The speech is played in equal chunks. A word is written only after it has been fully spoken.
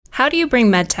How do you bring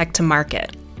medtech to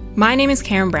market? My name is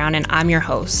Karen Brown and I'm your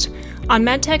host. On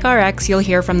MedTech RX, you'll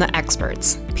hear from the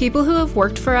experts, people who have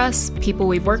worked for us, people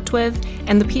we've worked with,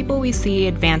 and the people we see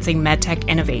advancing medtech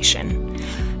innovation.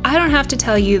 I don't have to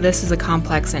tell you this is a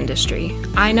complex industry.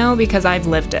 I know because I've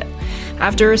lived it.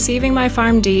 After receiving my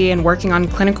PharmD and working on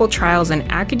clinical trials in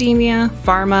academia,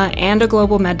 pharma, and a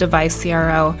global med device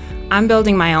CRO, I'm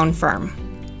building my own firm.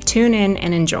 Tune in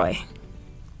and enjoy.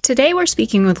 Today we're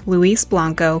speaking with Luis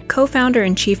Blanco, co-founder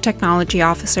and chief technology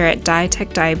officer at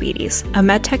Diatech Diabetes, a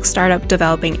medtech startup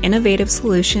developing innovative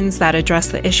solutions that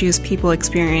address the issues people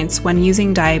experience when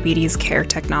using diabetes care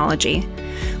technology.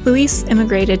 Luis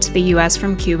immigrated to the U.S.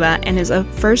 from Cuba and is a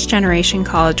first-generation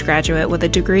college graduate with a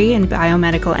degree in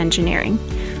biomedical engineering.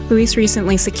 Luis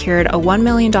recently secured a $1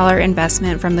 million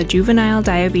investment from the Juvenile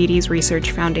Diabetes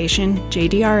Research Foundation,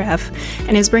 JDRF,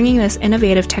 and is bringing this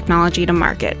innovative technology to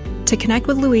market. To connect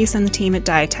with Luis and the team at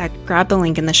Diatech, grab the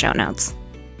link in the show notes.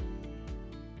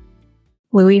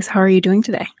 Luis, how are you doing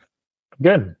today?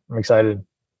 Good. I'm excited.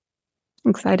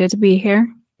 Excited to be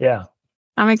here? Yeah.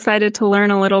 I'm excited to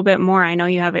learn a little bit more. I know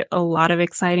you have a lot of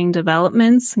exciting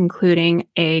developments, including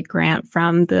a grant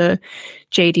from the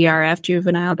JDRF,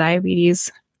 Juvenile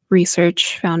Diabetes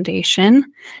Research Foundation.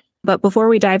 But before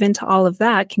we dive into all of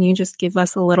that, can you just give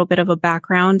us a little bit of a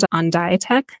background on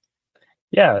Diatech?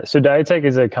 Yeah. So Diatech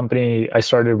is a company I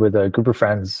started with a group of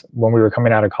friends when we were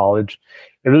coming out of college.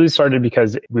 It really started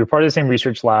because we were part of the same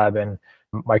research lab, and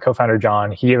my co-founder,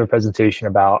 John, he gave a presentation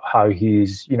about how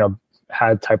he's,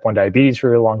 had type 1 diabetes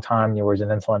for a long time. He wears an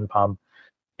insulin pump,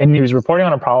 and he was reporting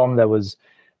on a problem that was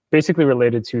basically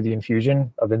related to the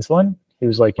infusion of insulin. He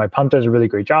was like, my pump does a really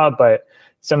great job, but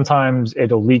sometimes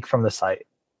it'll leak from the site.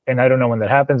 And I don't know when that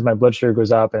happens. My blood sugar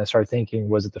goes up, and I start thinking,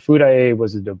 was it the food I ate?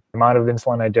 Was it the amount of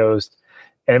insulin I dosed?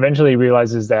 And eventually he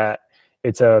realizes that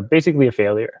it's basically a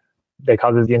failure that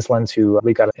causes the insulin to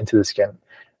leak out into the skin.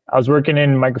 I was working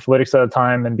in microfluidics at the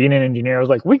time, and being an engineer, I was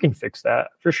like, we can fix that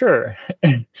for sure.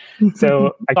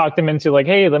 So I talked him into like,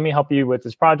 hey, let me help you with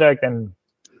this project, and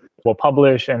we'll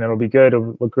publish, and it'll be good.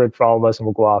 It'll look good for all of us, and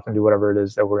we'll go off and do whatever it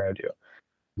is that we're going to do.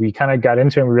 We kind of got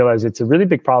into it and we realized it's a really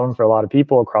big problem for a lot of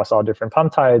people across all different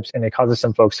pump types, and it causes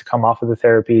some folks to come off of the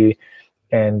therapy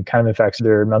and kind of affects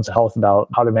their mental health about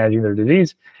how they're managing their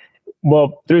disease.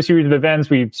 Well, through a series of events,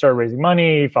 we started raising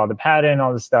money, filed a patent,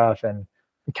 all this stuff, and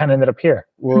we kind of ended up here.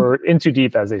 We're in too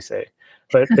deep, as they say.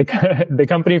 But the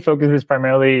company focuses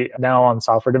primarily now on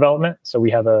software development. So we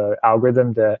have an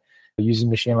algorithm that uses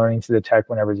machine learning to detect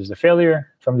whenever there's a failure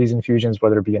from these infusions,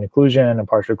 whether it be an occlusion, a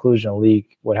partial occlusion, a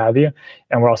leak, what have you.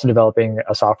 And we're also developing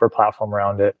a software platform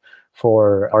around it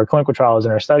for our clinical trials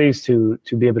and our studies to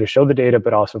be able to show the data,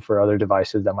 but also for other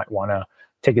devices that might want to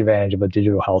take advantage of a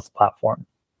digital health platform.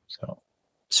 So,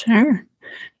 sure.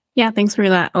 Yeah, thanks for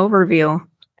that overview.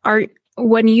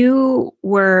 When you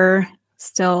were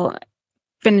still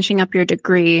finishing up your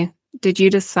degree, did you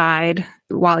decide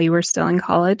while you were still in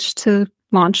college to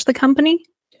launch the company?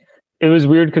 It was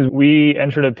weird because we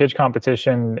entered a pitch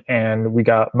competition and we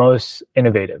got most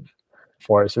innovative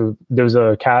for it. So there was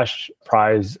a cash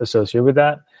prize associated with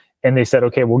that. And they said,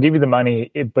 okay, we'll give you the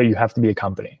money, but you have to be a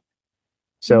company.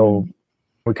 So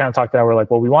we kind of talked about, we're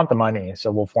like, well, we want the money,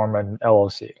 so we'll form an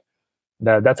LLC.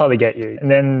 That's how they get you.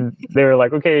 And then they were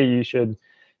like, okay, you should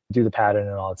do the patent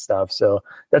and all that stuff. So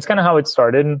that's kind of how it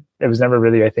started. It was never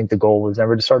really, I think the goal was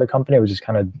never to start a company. It was just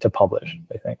kind of to publish,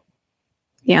 I think.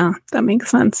 Yeah, that makes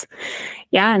sense.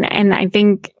 Yeah, and I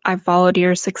think I've followed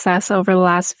your success over the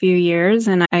last few years,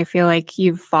 and I feel like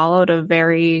you've followed a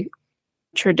very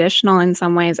traditional, in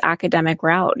some ways, academic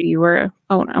route. You were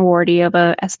an awardee of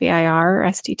a SBIR or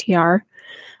STTR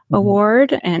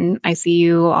award, and I see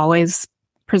you always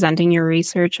presenting your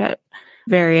research at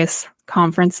various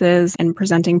conferences and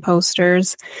presenting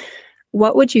posters.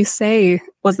 What would you say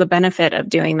was the benefit of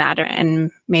doing that,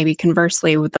 and maybe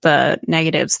conversely with the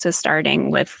negatives to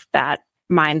starting with that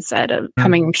mindset of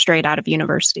coming straight out of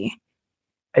university?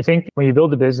 I think when you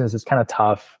build a business, it's kind of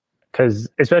tough because,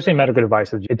 especially in medical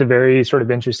devices, it's a very sort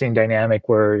of interesting dynamic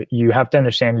where you have to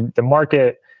understand the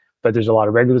market, but there's a lot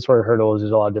of regulatory hurdles,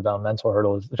 there's a lot of developmental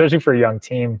hurdles, especially for a young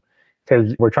team,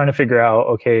 because we're trying to figure out,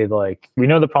 okay, like we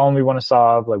know the problem we want to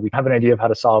solve, like we have an idea of how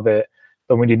to solve it,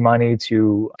 but we need money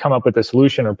to come up with a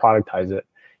solution or productize it.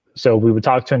 So we would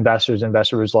talk to investors.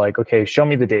 Investor was like, okay, show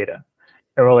me the data.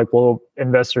 And we're like, well,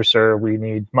 investor, sir, we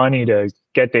need money to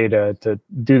get data to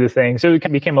do the thing. So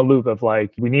it became a loop of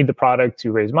like, we need the product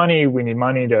to raise money. We need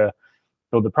money to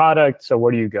build the product. So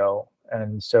where do you go?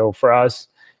 And so for us,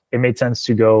 it made sense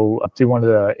to go up to one of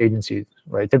the agencies,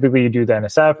 right? Typically you do the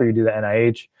NSF or you do the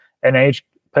NIH. NIH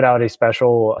put out a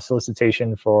special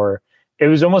solicitation for it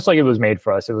was almost like it was made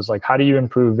for us. It was like, how do you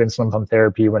improve insulin pump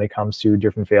therapy when it comes to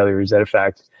different failures that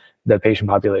affect the patient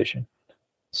population?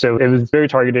 So it was very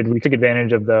targeted. We took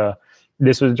advantage of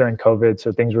this was during COVID,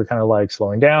 so things were kind of like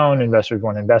slowing down. Investors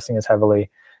weren't investing as heavily.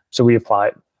 So we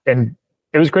applied. And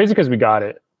it was crazy because we got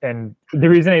it. And the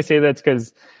reason I say that's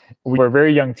because we were a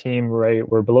very young team, right?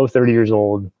 We're below 30 years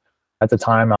old. At the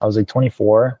time, I was like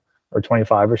 24 or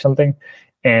 25 or something.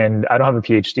 And I don't have a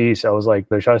PhD. So I was like,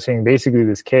 they're trusting basically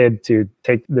this kid to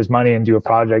take this money and do a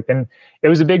project. And it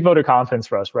was a big vote of confidence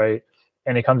for us, right?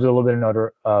 And it comes with a little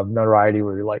bit of notoriety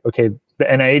where you're like, okay, the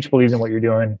NIH believes in what you're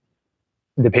doing.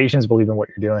 The patients believe in what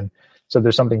you're doing. So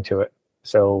there's something to it.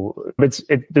 So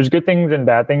there's good things and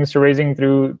bad things to raising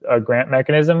through a grant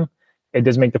mechanism. It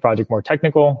does make the project more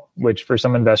technical, which for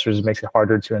some investors makes it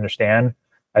harder to understand,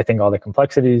 I think, all the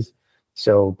complexities.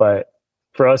 So, but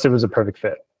for us, it was a perfect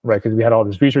fit, right? Because we had all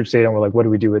this research data and we're like, what do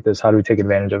we do with this? How do we take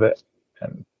advantage of it?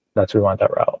 And that's why we want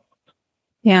that route.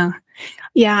 Yeah.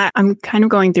 Yeah. I'm kind of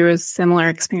going through a similar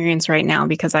experience right now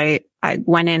because I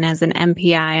went in as an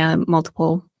MPI, a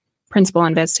multiple principal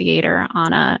investigator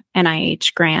on a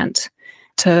NIH grant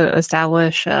to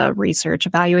establish a research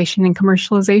evaluation and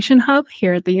commercialization hub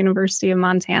here at the University of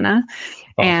Montana.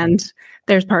 Awesome. And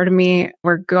there's part of me,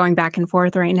 we're going back and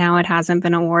forth right now. It hasn't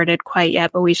been awarded quite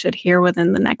yet, but we should hear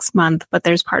within the next month. But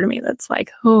there's part of me that's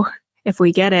like, oh, if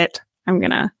we get it, I'm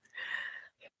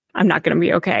not going to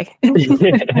be okay.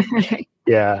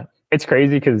 Yeah. It's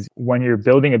crazy because when you're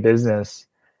building a business,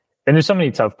 and there's so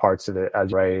many tough parts of it,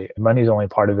 as right, money is only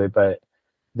part of it. But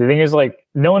the thing is, like,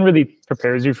 no one really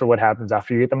prepares you for what happens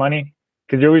after you get the money.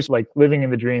 Because you're always like living in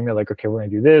the dream. You're like, okay, we're going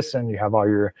to do this. And you have all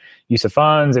your use of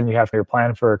funds and you have your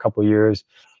plan for a couple of years.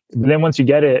 But then once you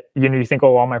get it, you think,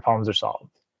 oh, all my problems are solved.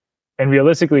 And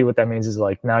realistically, what that means is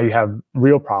like, now you have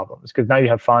real problems because now you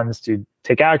have funds to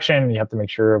take action. You have to make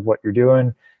sure of what you're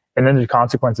doing. And then there's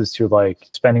consequences to like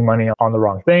spending money on the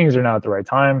wrong things or not at the right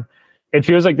time. It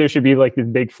feels like there should be like this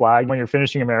big flag when you're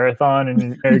finishing a marathon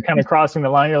and you're kind of crossing the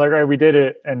line. You're like, all right, we did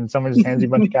it. And someone just hands you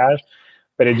a bunch of cash.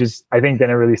 But I think then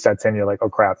it really sets in. You're like, oh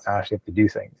crap, now I actually have to do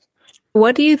things.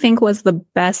 What do you think was the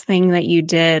best thing that you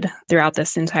did throughout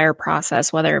this entire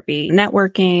process, whether it be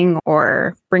networking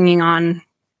or bringing on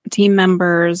team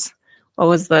members? What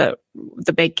was the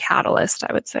big catalyst,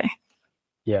 I would say?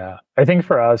 Yeah, I think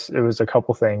for us, it was a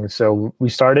couple things. So we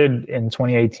started in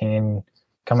 2018,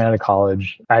 coming out of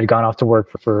college. I had gone off to work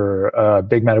for a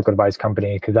big medical device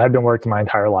company because I'd been working my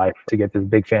entire life to get this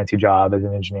big fancy job as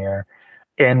an engineer.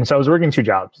 And so I was working two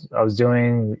jobs. I was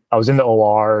in the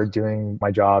OR doing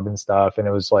my job and stuff. And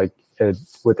it was like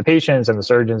with the patients and the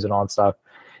surgeons and all that stuff.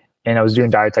 And I was doing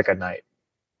diet tech at night.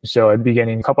 So I'd be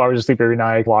getting a couple hours of sleep every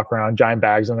night, walk around, giant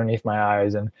bags underneath my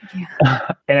eyes. And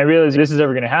and I realized if this is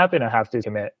ever going to happen, I have to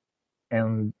commit.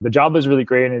 And the job was really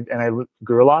great. And I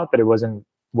grew a lot, but it wasn't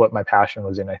what my passion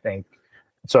was in, I think.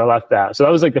 So I left that. So that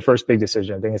was like the first big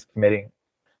decision, I think, is committing.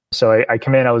 So I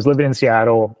committed. I was living in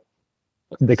Seattle.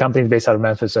 The company's based out of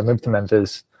Memphis. So I moved to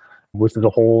Memphis, which was a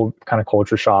whole kind of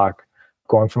culture shock,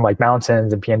 going from like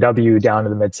mountains and PNW down to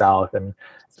the Mid-South. And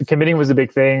committing was a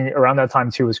big thing. Around that time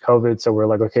too was COVID. So we're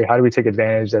like, okay, how do we take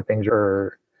advantage that things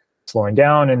are slowing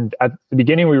down? And at the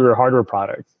beginning, we were a hardware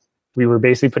product. We were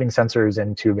basically putting sensors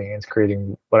in tubing and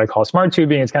creating what I call smart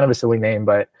tubing. It's kind of a silly name,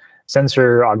 but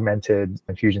sensor augmented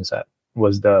infusion set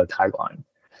was the tagline.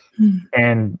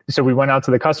 And so we went out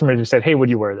to the customers and said, hey, would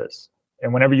you wear this?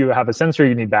 And whenever you have a sensor,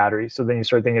 you need battery. So then you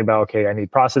start thinking about, okay, I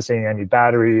need processing, I need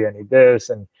battery, I need this.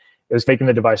 And it was making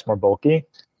the device more bulky.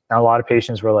 And a lot of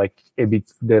patients were like,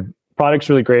 the product's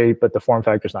really great, but the form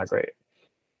factor's not great.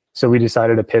 So we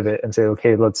decided to pivot and say,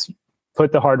 okay, let's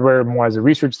put the hardware more as a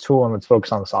research tool and let's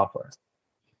focus on the software.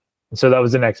 And so that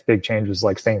was the next big change, was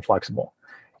like staying flexible.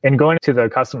 And going to the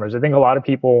customers, I think a lot of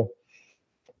people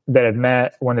that I've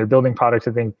met when they're building products,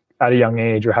 I think at a young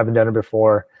age or haven't done it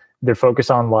before, they're focused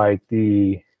on like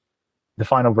the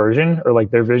final version or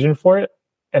like their vision for it.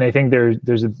 And I think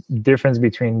there's a difference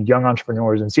between young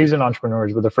entrepreneurs and seasoned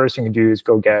entrepreneurs where the first thing you do is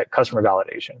go get customer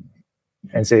validation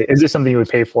and say, is this something you would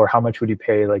pay for? How much would you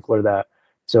pay? Like, what are that?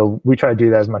 So we try to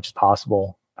do that as much as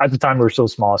possible. At the time, we were still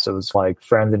small, so it was like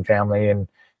friends and family and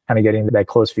kind of getting that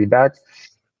close feedback.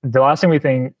 The last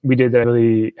thing we did that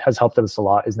really has helped us a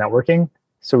lot is networking.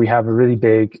 So we have a really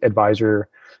big advisor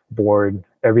board,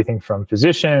 everything from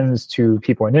physicians to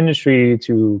people in industry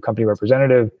to company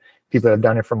representative, people that have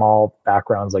done it from all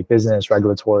backgrounds like business,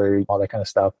 regulatory, all that kind of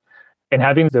stuff. And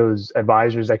having those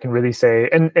advisors that can really say,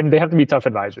 and they have to be tough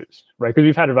advisors, right? Because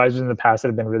we've had advisors in the past that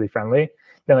have been really friendly.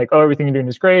 They're like, oh, everything you're doing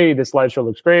is great. This slideshow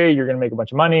looks great. You're going to make a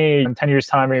bunch of money. In 10 years'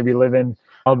 time, you're going to be living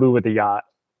Malibu with a yacht.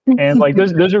 And like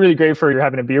those are really great for you're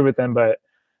having a beer with them. But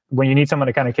when you need someone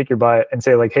to kind of kick your butt and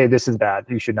say like, hey, this is bad,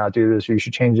 you should not do this, or you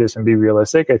should change this and be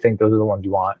realistic, I think those are the ones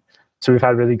you want. So we've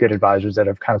had really good advisors that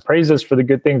have kind of praised us for the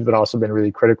good things, but also been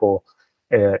really critical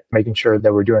at making sure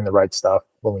that we're doing the right stuff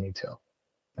when we need to.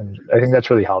 And I think that's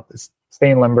really helped. Is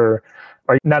staying limber,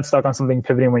 or not stuck on something,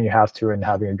 pivoting when you have to, and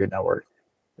having a good network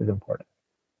is important.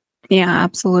 Yeah,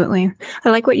 absolutely. I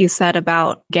like what you said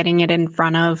about getting it in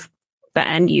front of the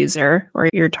end user or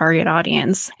your target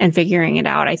audience and figuring it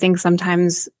out. I think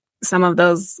sometimes some of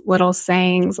those little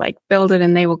sayings like build it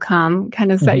and they will come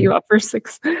kind of set you up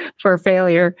for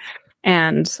failure.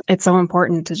 And it's so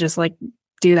important to just like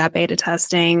do that beta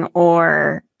testing,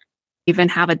 or even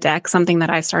have a deck. Something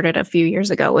that I started a few years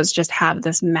ago was just have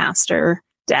this master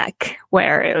deck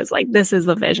where it was like, this is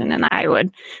the vision, and I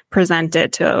would present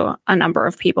it to a number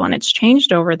of people, and it's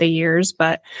changed over the years,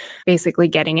 but basically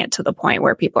getting it to the point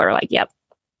where people are like, yep,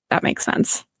 that makes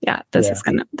sense. Yeah,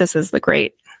 this is the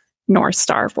great North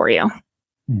Star for you.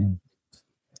 Mm-hmm.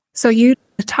 So you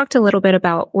talked a little bit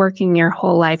about working your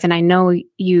whole life, and I know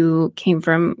you came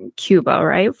from Cuba,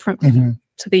 right?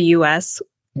 To the US.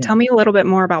 Yeah. Tell me a little bit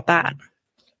more about that.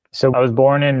 So I was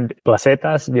born in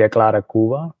Placetas, Villa Clara,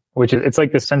 Cuba, which is, it's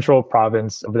like the central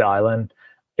province of the island.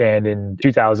 And in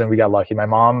 2000, we got lucky. My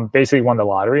mom basically won the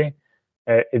lottery,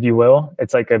 if you will.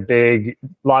 It's like a big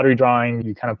lottery drawing.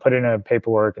 You kind of put in a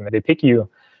paperwork and they pick you.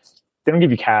 They don't give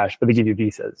you cash, but they give you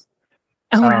visas.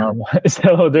 Oh, wow.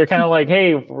 So they're kind of like,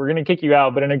 hey, we're going to kick you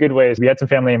out, but in a good way. So we had some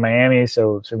family in Miami,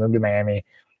 so we moved to Miami.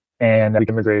 And we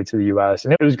immigrated to the US.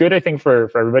 And it was good, I think, for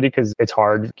everybody, because it's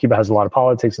hard. Cuba has a lot of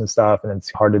politics and stuff, and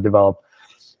it's hard to develop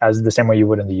as the same way you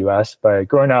would in the US. But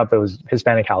growing up, it was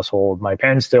Hispanic household. My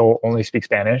parents still only speak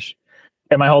Spanish.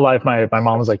 And my whole life, my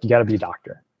mom was like, you got to be a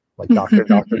doctor. Like doctor.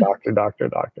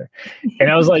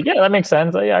 And I was like, yeah, that makes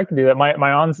sense. Like, yeah, I can do that.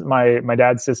 My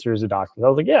dad's sister is a doctor. I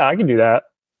was like, yeah, I can do that.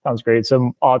 Sounds great.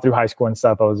 So all through high school and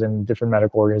stuff, I was in different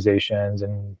medical organizations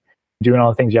and doing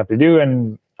all the things you have to do.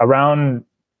 And around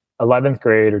 11th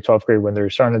grade or 12th grade, when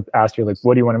they're starting to ask you, like,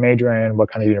 what do you want to major in?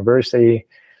 What kind of university?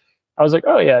 I was like,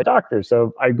 oh, yeah, doctor.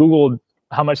 So I Googled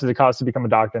how much does it cost to become a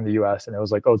doctor in the US? And it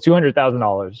was like, oh,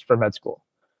 $200,000 for med school.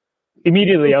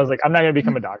 Immediately, I was like, I'm not going to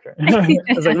become a doctor. I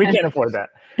was like, we can't afford that.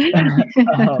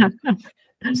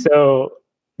 So,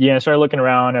 I started looking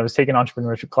around. I was taking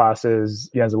entrepreneurship classes,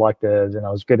 as electives, and I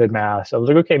was good at math. So I was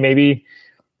like, okay, maybe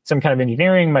some kind of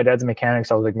engineering. My dad's a mechanic,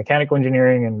 so I was like mechanical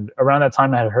engineering. And around that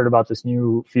time, I had heard about this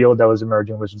new field that was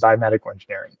emerging, which was biomedical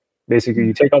engineering. Basically,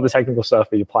 you take all the technical stuff,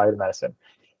 but you apply it to medicine.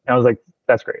 And I was like,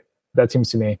 that's great. That seems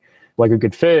to me like a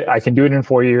good fit. I can do it in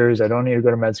 4 years. I don't need to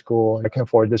go to med school. I can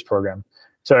afford this program.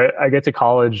 So I get to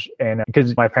college, and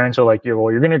because my parents are like,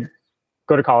 you're going to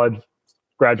go to college,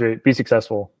 graduate, be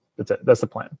successful. That's it. That's the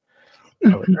plan.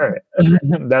 I was like, all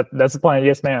right. That's the plan.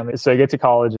 Yes, ma'am. So I get to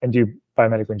college and do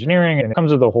biomedical engineering, and it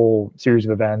comes with a whole series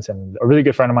of events. And a really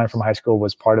good friend of mine from high school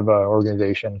was part of an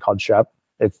organization called SHEP.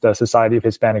 It's the Society of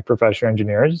Hispanic Professional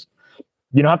Engineers.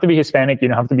 You don't have to be Hispanic. You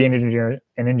don't have to be an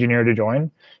engineer to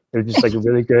join. They're just like a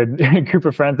really good group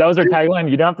of friends. That was our tagline.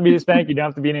 You don't have to be Hispanic. You don't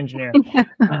have to be an engineer.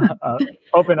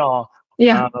 Open all.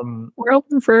 Yeah. We're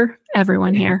open for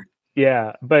everyone here.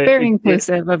 Yeah. But very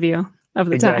inclusive of you, of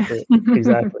the exactly, time.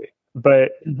 Exactly.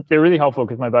 But they're really helpful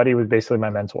because my buddy was basically my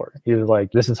mentor. He was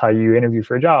like, this is how you interview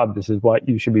for a job. This is what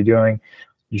you should be doing.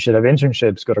 You should have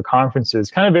internships, go to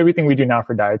conferences, kind of everything we do now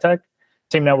for Diatech.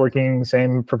 Same networking,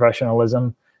 same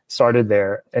professionalism started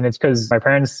there. And it's because my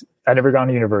parents had never gone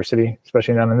to university,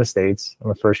 especially not in the States. I'm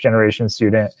a first generation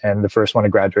student and the first one to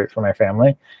graduate from my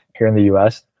family here in the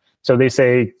US. So they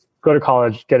say, go to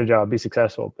college, get a job, be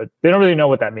successful. But they don't really know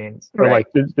what that means or like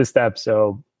the steps.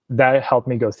 So that helped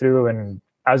me go through. And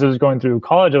as I was going through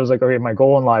college, I was like, okay, my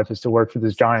goal in life is to work for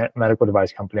this giant medical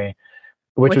device company.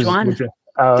 Which one?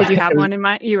 Did you have one in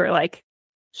mind? You were like,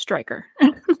 Stryker.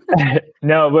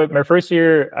 No, but my first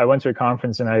year, I went to a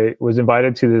conference and I was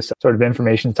invited to this sort of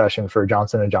information session for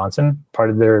Johnson & Johnson, part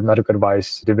of their medical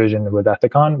device division with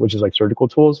Ethicon, which is like surgical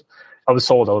tools. I was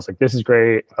sold. I was like, this is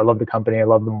great. I love the company. I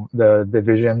love the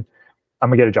vision. I'm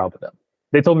going to get a job with them.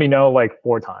 They told me no like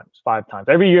 4 times, 5 times.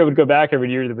 Every year I would go back. Every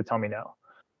year they would tell me no.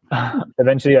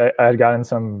 Eventually, I had gotten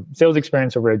some sales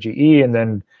experience over at GE, and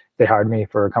then they hired me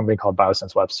for a company called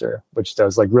Biosense Webster, which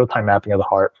does like real-time mapping of the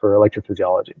heart for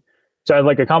electrophysiology. So I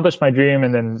like accomplished my dream,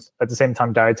 and then at the same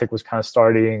time, Diatech was kind of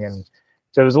starting, and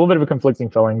so it was a little bit of a conflicting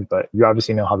feeling. But you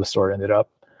obviously know how the story ended up.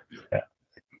 Yeah,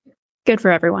 good for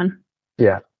everyone.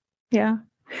 Yeah.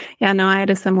 No, I had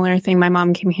a similar thing. My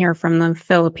mom came here from the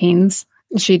Philippines.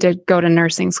 She did go to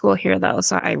nursing school here, though,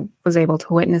 so I was able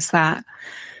to witness that.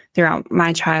 throughout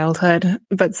my childhood,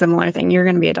 but similar thing. You're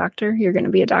going to be a doctor. You're going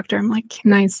to be a doctor. I'm like,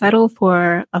 can I settle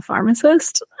for a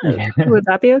pharmacist? Would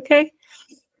that be okay?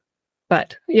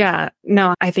 But yeah,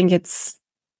 no, I think it's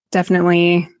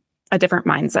definitely a different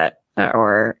mindset,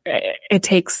 or it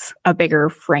takes a bigger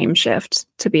frame shift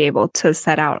to be able to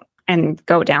set out and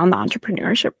go down the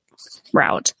entrepreneurship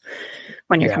route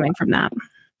when you're coming from that.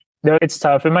 No, it's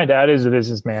tough. And my dad is a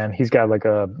businessman. He's got like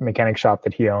a mechanic shop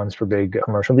that he owns for big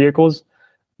commercial vehicles.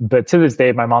 But to this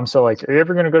day, my mom's still like, are you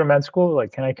ever going to go to med school?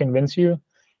 Like, can I convince you?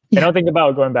 Yeah. And I'll think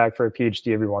about going back for a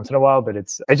PhD every once in a while, but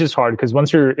it's just hard because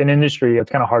once you're in industry,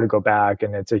 it's kind of hard to go back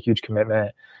and it's a huge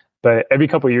commitment. But every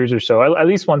couple of years or so, at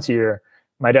least once a year,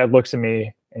 my dad looks at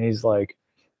me and he's like,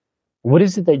 what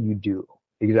is it that you do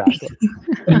exactly?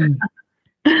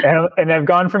 and I've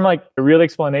gone from like a real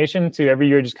explanation to every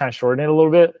year just kind of shorten it a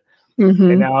little bit.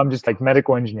 And now I'm just like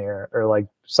medical engineer or like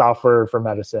software for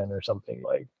medicine or something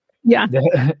like. Yeah.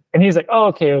 And he's like,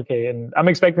 oh, okay. And I'm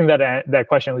expecting that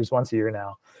question at least once a year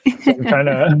now. So I'm trying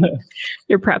to.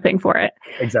 You're prepping for it.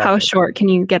 Exactly. How short can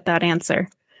you get that answer?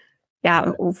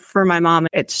 Yeah. For my mom,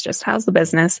 it's just, how's the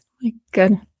business? Like,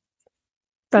 good.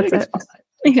 That's it.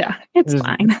 Fine. Yeah, it's just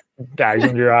fine. Bags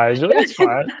under your eyes. It's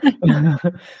fine.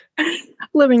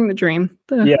 Living the dream.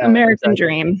 The American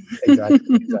dream.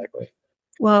 Exactly.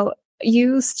 Well,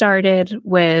 you started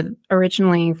with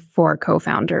originally 4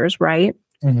 co-founders, right?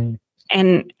 Mm-hmm.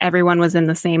 And everyone was in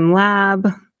the same lab,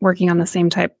 working on the same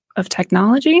type of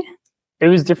technology? It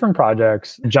was different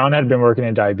projects. John had been working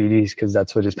in diabetes because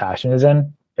that's what his passion is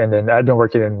in. And then I'd been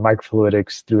working in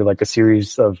microfluidics through like a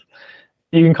series of,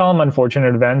 you can call them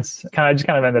unfortunate events. I just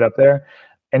kind of ended up there.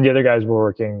 And the other guys were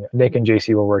working, Nick and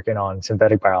JC were working on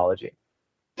synthetic biology.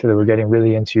 So they were getting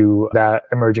really into that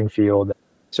emerging field.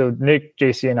 So Nick,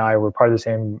 JC, and I were part of the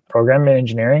same program in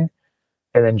engineering.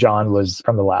 And then John was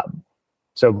from the lab.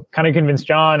 So kind of convinced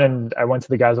John, and I went to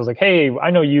the guys. I was like, hey,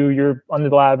 I know you're on the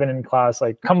lab and in class,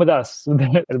 like come with us.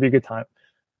 It'll be a good time.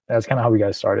 That's kind of how we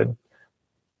guys started.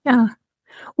 Yeah.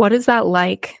 What is that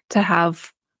like to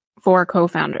have 4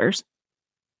 co-founders?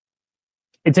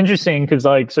 It's interesting because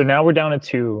so now we're down to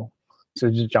 2.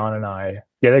 So just John and I.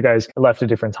 The other guys left at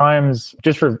different times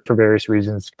just for various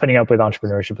reasons. Putting up with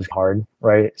entrepreneurship is hard,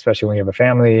 right? Especially when you have a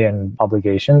family and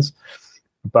obligations.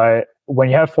 But when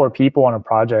you have 4 people on a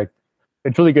project,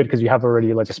 it's really good because you have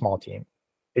already like a small team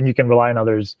and you can rely on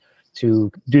others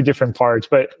to do different parts.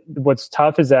 But what's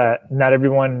tough is that not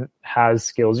everyone has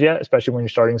skills yet, especially when you're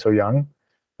starting so young,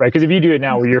 right? Because if you do it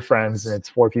now with your friends and it's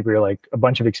 4 people, you're like a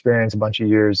bunch of experience, a bunch of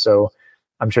years. So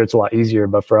I'm sure it's a lot easier.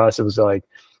 But for us, it was like,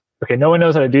 okay, no one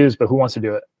knows how to do this, but who wants to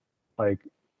do it?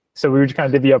 So we were just kind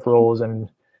of divvy up roles. And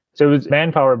so it was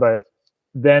manpower. But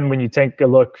then when you take a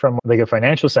look from like a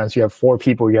financial sense, you have 4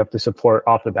 people you have to support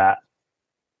off the bat.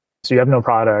 So you have no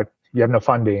product, you have no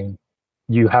funding,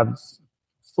 you have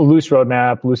a loose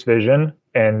roadmap, loose vision,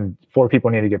 and 4 people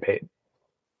need to get paid,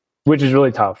 which is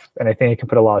really tough. And I think it can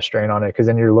put a lot of strain on it because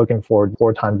then you're looking for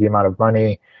 4 times the amount of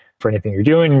money for anything you're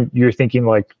doing. You're thinking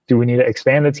like, do we need to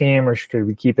expand the team or should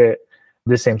we keep it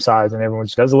the same size and everyone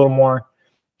just does a little more?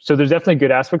 So there's definitely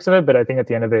good aspects of it, but I think at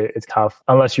the end of it, it's tough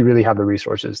unless you really have the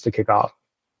resources to kick off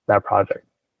that project.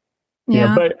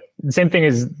 Yeah. But the same thing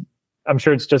is, I'm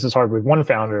sure it's just as hard with one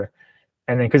founder.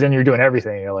 And then, because then you're doing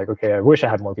everything, you're like, okay, I wish I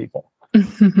had more people.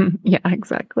 Yeah,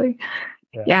 exactly.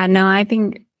 Yeah, no, I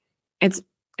think it's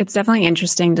definitely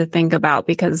interesting to think about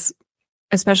because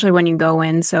especially when you go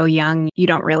in so young, you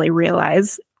don't really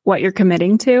realize what you're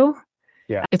committing to.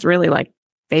 Yeah. It's really like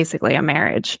basically a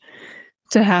marriage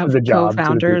to have the job,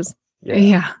 co-founders.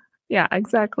 Yeah,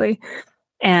 exactly.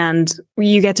 And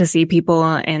you get to see people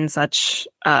in such,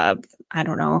 I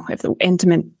don't know if the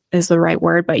intimate is the right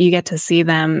word, but you get to see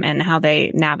them and how they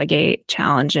navigate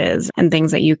challenges and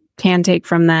things that you can take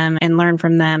from them and learn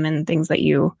from them and things that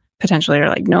you potentially are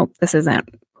like, nope, this isn't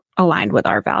aligned with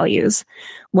our values.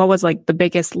 What was like the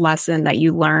biggest lesson that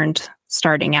you learned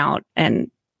starting out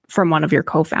and from one of your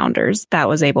co-founders that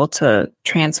was able to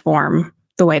transform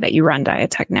the way that you run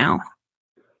Diatech now?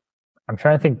 I'm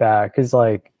trying to think back because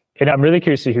and I'm really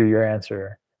curious to hear your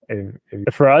answer.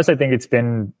 For us, I think it's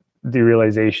been the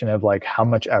realization of like how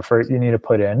much effort you need to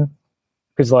put in.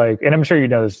 Because and I'm sure you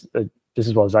know this just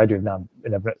as well as I do,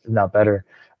 if not better.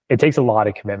 It takes a lot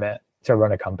of commitment to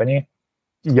run a company,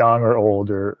 young or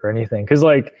old or anything. Because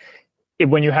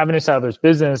when you have an established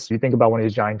business, you think about one of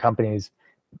these giant companies,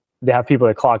 they have people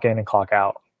that clock in and clock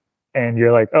out. And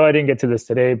you're like, oh, I didn't get to this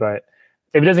today. But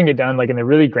if it doesn't get done, in the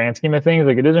really grand scheme of things,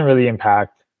 it doesn't really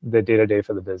impact the day-to-day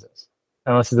for the business.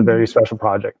 Unless it's a very special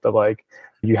project. But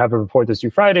you have a report that's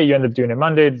due Friday, you end up doing it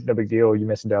Monday, no big deal, you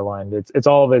miss a deadline. It's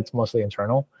all of it's mostly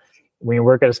internal. when you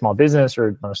work at a small business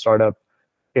or on a startup,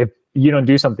 if you don't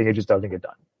do something, it just doesn't get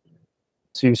done.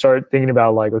 So you start thinking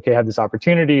about like, okay, I have this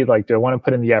opportunity. Like, do I want to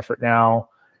put in the effort now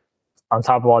on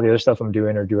top of all the other stuff I'm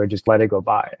doing, or do I just let it go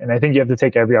by? And I think you have to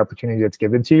take every opportunity that's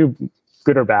given to you,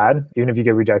 good or bad, even if you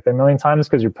get rejected a million times,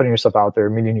 because you're putting yourself out there,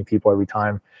 meeting new people every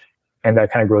time. And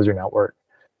that kind of grows your network.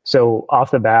 So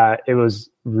off the bat, it was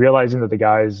realizing that the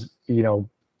guys,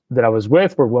 that I was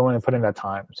with were willing to put in that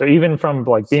time. So even from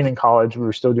like being in college, we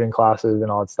were still doing classes and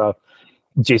all that stuff.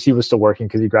 JC was still working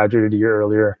because he graduated a year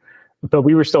earlier, but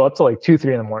we were still up to like 2,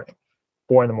 3 in the morning,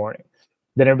 4 in the morning.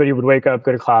 Then everybody would wake up,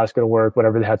 go to class, go to work,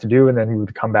 whatever they had to do. And then we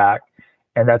would come back.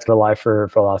 And that's the life for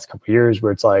the last couple of years,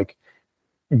 where it's like,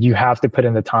 you have to put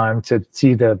in the time to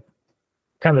see the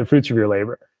kind of the fruits of your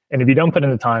labor. And if you don't put in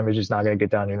the time, it's just not going to get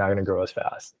done. You're not going to grow as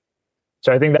fast.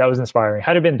 So I think that was inspiring.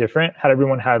 Had it been different, had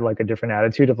everyone had like a different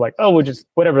attitude of like, oh, we'll just,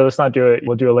 whatever, let's not do it.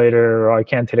 We'll do it later. Or I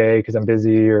can't today because I'm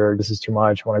busy, or this is too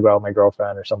much. I want to go out with my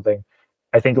girlfriend or something.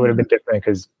 I think it would have been different,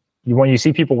 because when you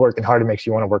see people working hard, it makes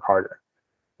you want to work harder,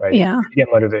 right? Yeah. You get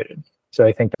motivated. So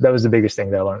I think that was the biggest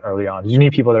thing that I learned early on. You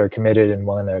need people that are committed and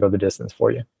willing to go the distance for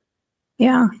you.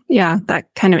 Yeah. Yeah. That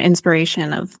kind of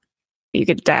inspiration of, you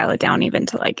could dial it down even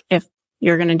to like, if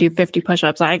you're going to do 50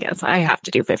 push-ups, I guess I have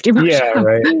to do 50 push-ups. Yeah,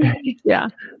 right. Yeah.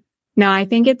 No, I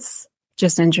think it's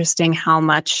just interesting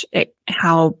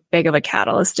how big of a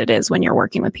catalyst it is when you're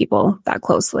working with people that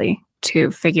closely to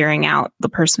figuring out the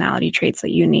personality traits that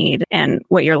you need and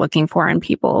what you're looking for in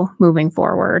people moving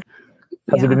forward.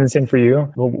 Has it been the same for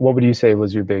you? What would you say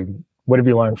was what have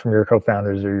you learned from your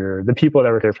co-founders or the people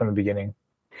that were there from the beginning?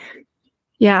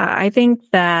 Yeah, I think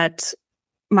that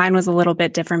mine was a little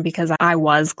bit different because I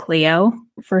was Cleo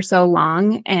for so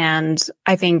long. And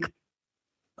I think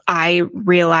I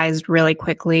realized really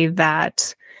quickly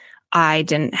that I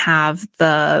didn't have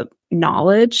the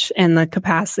knowledge and the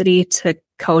capacity to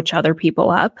coach other people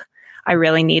up. I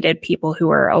really needed people who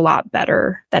were a lot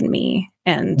better than me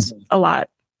and a lot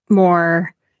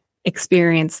more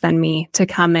experienced than me to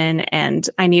come in, and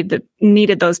I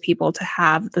needed those people to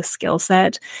have the skill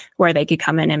set where they could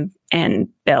come in and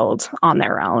build on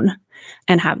their own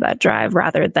and have that drive,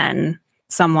 rather than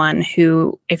someone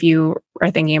who, if you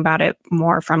are thinking about it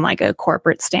more from like a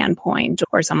corporate standpoint,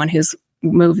 or someone who's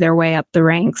moved their way up the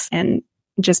ranks and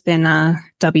just been a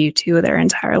W-2 their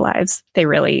entire lives, they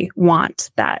really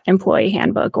want that employee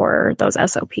handbook or those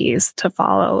SOPs to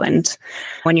follow. And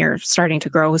when you're starting to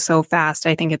grow so fast,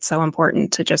 I think it's so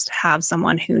important to just have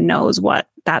someone who knows what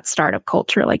that startup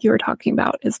culture, like you were talking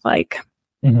about, is like.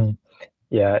 Mm-hmm.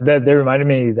 Yeah, that reminded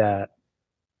me that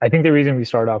I think the reason we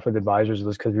started off with advisors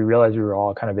was because we realized we were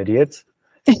all kind of idiots.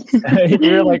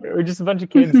 We're just a bunch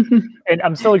of kids, and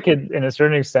I'm still a kid in a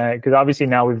certain extent, because obviously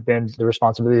now the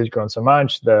responsibility has grown so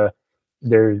much,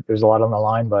 there's a lot on the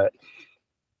line, but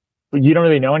you don't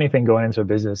really know anything going into a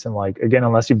business. And like, again,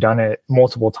 unless you've done it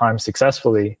multiple times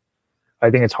successfully,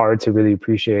 I think it's hard to really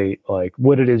appreciate like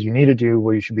what it is you need to do,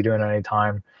 what you should be doing at any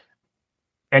time.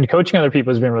 And coaching other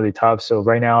people has been really tough. So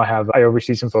right now I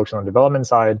oversee some folks on the development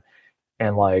side,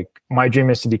 and like my dream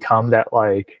is to become that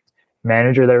like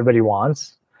manager that everybody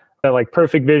wants, that like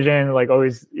perfect vision, like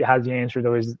always has the answers,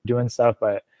 always doing stuff.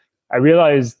 But I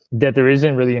realized that there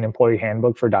isn't really an employee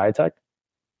handbook for Diatech.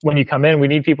 When you come in, we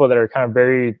need people that are kind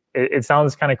of it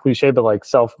sounds kind of cliche, but like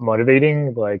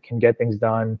self-motivating, like can get things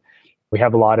done. We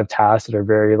have a lot of tasks that are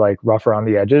very like rough around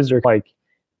the edges, or like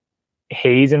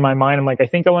haze in my mind. I'm like, I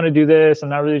think I want to do this. I'm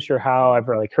not really sure how. I've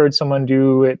like heard someone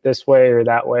do it this way or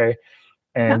that way.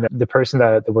 And the person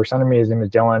that works under me, his name is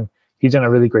Dylan. He's done a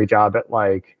really great job at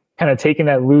like kind of taking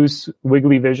that loose,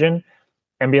 wiggly vision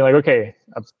and being like, okay,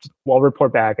 I'll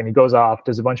report back. And he goes off,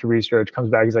 does a bunch of research, comes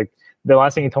back. He's like, the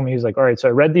last thing he told me, he's like, all right, so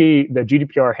I read the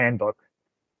GDPR handbook.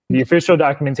 The official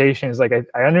documentation is like,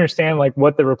 I understand like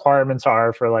what the requirements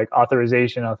are for like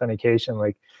authorization, authentication.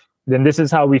 Like, then this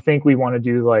is how we think we want to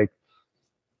do like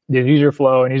the user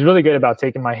flow. And he's really good about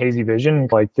taking my hazy vision,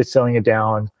 like distilling it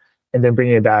down and then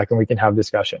bringing it back, and we can have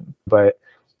discussion. But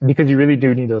because you really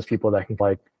do need those people that can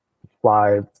like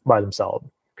fly by themselves,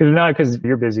 because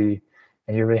you're busy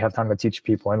and you really have time to teach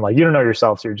people, and like you don't know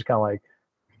yourself, so you're just kind of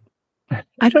like,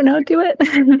 I don't know, do it.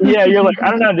 Yeah, you're like,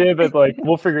 I don't know how to do it, but like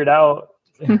we'll figure it out.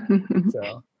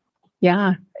 So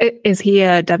yeah, is he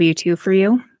a W-2 for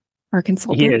you or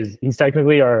consultant? He is. He's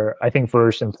technically our, I think,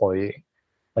 first employee,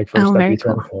 like first W-2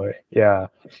 employee. Yeah,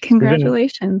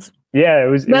 congratulations.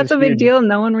 Yeah, That's a big deal.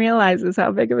 No one realizes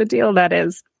how big of a deal that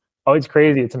is. Oh, it's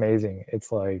crazy. It's amazing.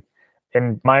 It's like,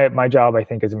 and my job, I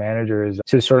think, as a manager is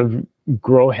to sort of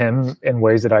grow him in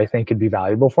ways that I think could be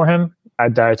valuable for him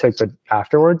at Diatech, but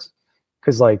afterwards.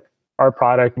 Because like our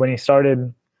product, when he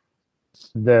started,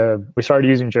 We started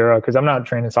using Jira because I'm not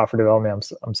trained in software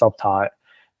development. I'm self-taught.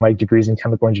 My degree's in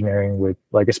chemical engineering with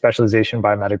like a specialization in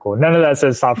biomedical. None of that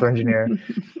says software engineer.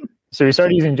 So we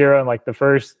started using Jira, and like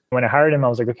when I hired him, I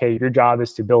was like, okay, your job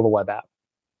is to build a web app.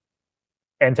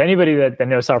 And to anybody that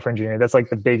knows software engineering, that's like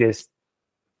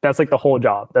that's like the whole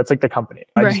job. That's like the company.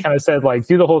 I just kind of said like,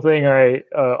 do the whole thing. All right,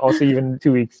 I'll see you in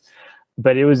 2 weeks.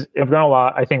 But I've grown a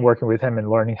lot, I think, working with him and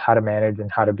learning how to manage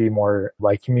and how to be more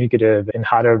like communicative and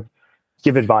how to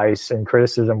give advice and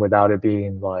criticism without it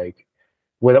being like,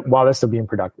 while that's still being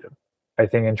productive, I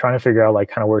think, and trying to figure out like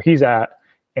kind of where he's at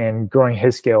and growing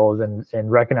his skills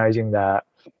and recognizing that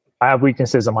I have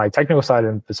weaknesses on my technical side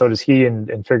and so does he, and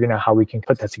figuring out how we can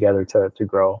put that together to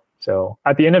grow. So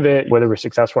at the end of it, whether we're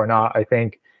successful or not, I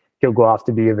think he'll go off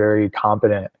to be a very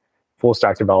competent full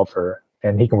stack developer,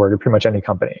 and he can work at pretty much any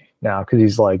company now because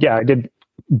he's like, yeah, I did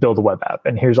build a web app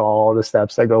and here's all the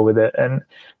steps that go with it. And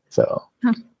so.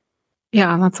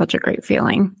 Yeah, that's such a great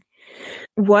feeling.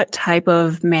 What type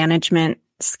of management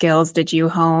skills did you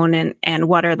hone, and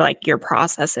what are like your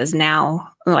processes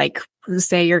now? Like,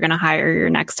 say you're going to hire your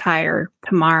next hire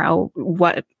tomorrow,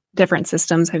 what different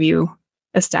systems have you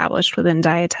established within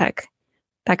Diatech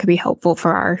that could be helpful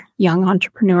for our young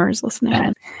entrepreneurs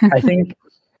listening? I think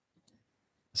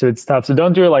so. It's tough. So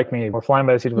don't do it like me. We're flying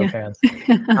by the seat of our pants.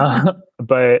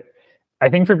 But I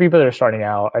think for people that are starting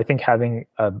out, I think having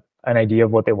an idea of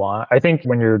what they want. I think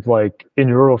when you're like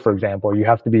in rural, for example, you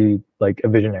have to be like a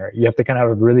visionary. You have to kind of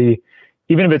have a really,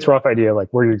 even if it's a rough idea, like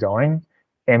where you're going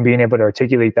and being able to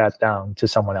articulate that down to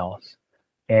someone else.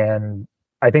 And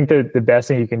I think that the best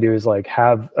thing you can do is like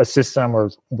have a system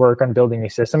or work on building a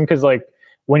system. Cause like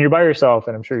when you're by yourself,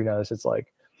 and I'm sure you know this, it's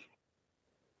like,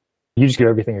 you just do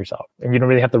everything yourself and you don't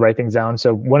really have to write things down.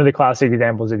 So one of the classic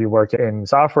examples, if you work in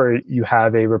software, you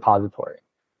have a repository.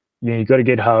 You go to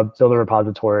GitHub, build a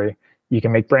repository. You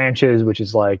can make branches, which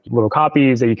is like little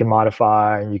copies that you can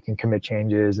modify, and you can commit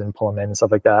changes and pull them in and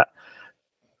stuff like that.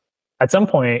 At some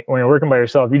point, when you're working by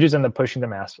yourself, you just end up pushing the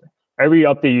master. Every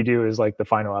update you do is like the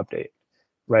final update,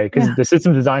 right? Because the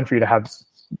system's designed for you to have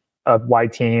a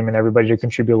wide team and everybody to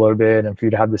contribute a little bit and for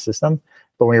you to have the system.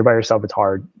 But when you're by yourself, it's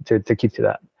hard to keep to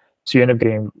that. So you end up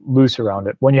getting loose around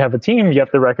it. When you have a team, you have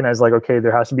to recognize like, okay,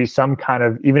 there has to be some kind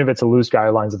of, even if it's a loose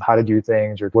guidelines of how to do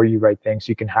things or where you write things,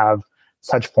 you can have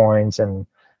touch points and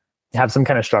have some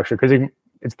kind of structure. Because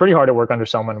it's pretty hard to work under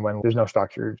someone when there's no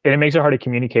structure. And it makes it hard to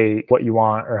communicate what you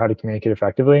want or how to communicate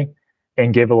effectively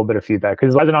and give a little bit of feedback.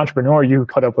 Because as an entrepreneur, you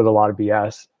put up with a lot of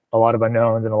BS, a lot of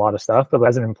unknowns and a lot of stuff. But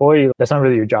as an employee, that's not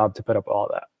really your job to put up with all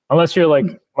that. Unless you're like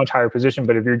much higher position.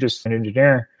 But if you're just an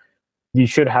engineer, you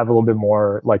should have a little bit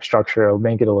more like structure. It'll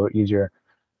make it a little easier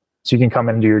so you can come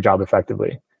in and do your job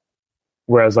effectively.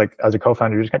 Whereas like as a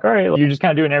co-founder, you're just like, all right, you're just kind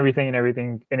of doing everything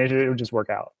and it'll just work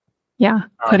out. Yeah.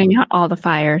 Putting out all the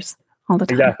fires all the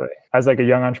time. Exactly. As like a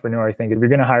young entrepreneur, I think if you're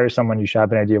going to hire someone, you should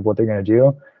have an idea of what they're going to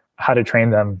do, how to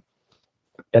train them,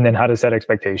 and then how to set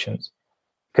expectations.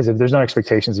 Because if there's no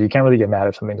expectations, you can't really get mad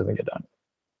if something doesn't get done.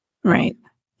 Right.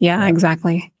 Yeah,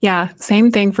 exactly. Yeah.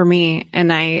 Same thing for me.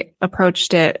 And I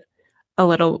approached it a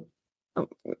little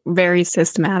very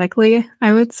systematically,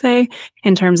 I would say,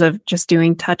 in terms of just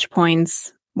doing touch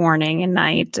points morning and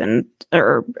night and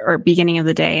or beginning of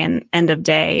the day and end of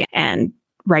day and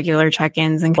regular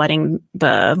check-ins and letting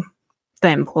the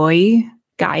employee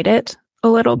guide it a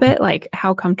little bit. Like,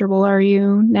 how comfortable are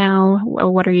you now?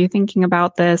 What are you thinking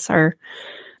about this? Or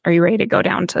are you ready to go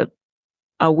down to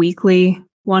a weekly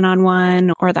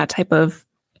one-on-one or that type of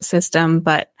system?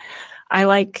 But I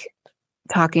like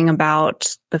talking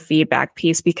about the feedback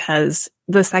piece because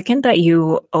the second that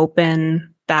you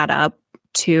open that up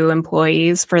to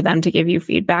employees for them to give you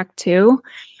feedback too,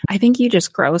 I think you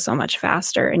just grow so much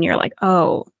faster. And you're like,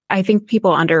 oh, I think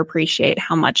people underappreciate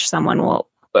how much someone will,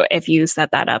 if you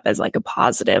set that up as like a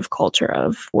positive culture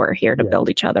of we're here to build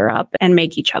each other up and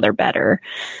make each other better.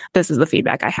 This is the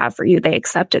feedback I have for you. They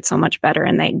accept it so much better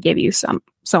and they give you so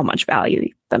much value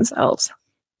themselves.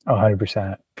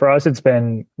 100%. For us, it's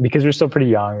been, because we're still pretty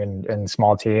young and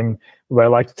small team, what I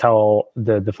like to tell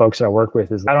the folks that I work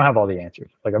with is I don't have all the answers.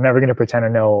 Like, I'm never going to pretend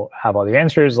to have all the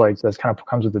answers. Like, that's kind of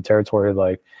comes with the territory.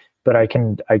 Like, but I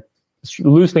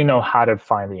loosely know how to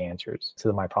find the answers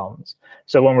to my problems.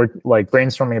 So when we're like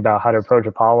brainstorming about how to approach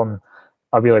a problem,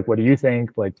 I'll be like, what do you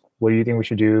think? Like, what do you think we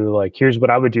should do? Like, here's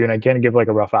what I would do. And I can give like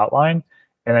a rough outline.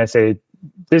 And I say,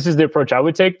 this is the approach I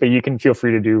would take, but you can feel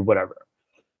free to do whatever.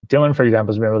 Dylan, for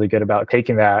example, has been really good about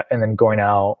taking that and then going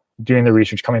out, doing the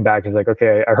research, coming back is like,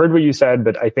 okay, I heard what you said,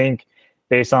 but I think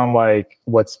based on like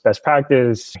what's best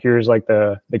practice, here's like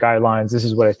the guidelines, this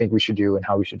is what I think we should do and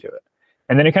how we should do it.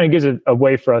 And then it kind of gives a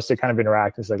way for us to kind of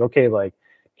interact. It's like, okay, like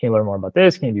can you learn more about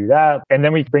this? Can you do that? And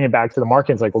then we bring it back to the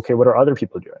market. It's like, okay, what are other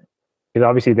people doing? Because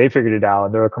obviously they figured it out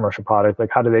and they're a commercial product.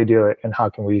 Like, how do they do it? And how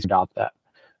can we adopt that?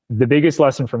 The biggest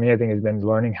lesson for me, I think, has been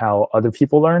learning how other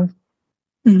people learn.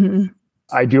 Mm-hmm.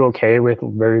 I do okay with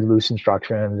very loose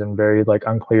instructions and very like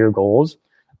unclear goals.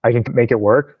 I can make it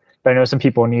work. But I know some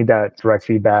people need that direct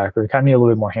feedback or kind of need a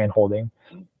little bit more hand holding.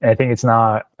 And I think it's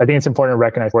important to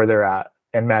recognize where they're at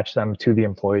and match them to the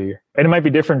employee. And it might be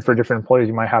different for different employees.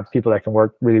 You might have people that can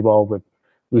work really well with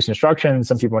loose instructions.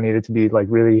 Some people need it to be like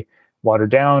really watered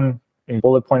down and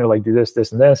bullet pointed, like do this,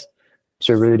 this, and this.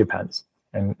 So it really depends.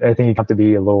 And I think you have to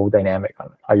be a little dynamic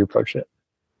on how you approach it.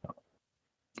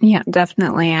 Yeah,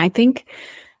 definitely. I think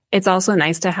it's also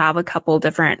nice to have a couple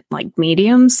different like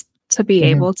mediums to be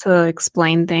able to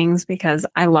explain things, because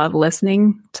I love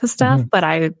listening to stuff, but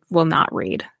I will not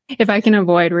read. If I can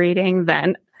avoid reading,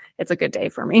 then it's a good day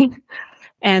for me.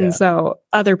 And so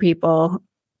other people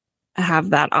have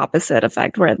that opposite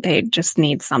effect where they just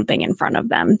need something in front of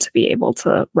them to be able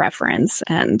to reference.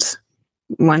 And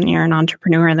when you're an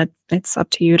entrepreneur, that it's up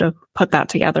to you to put that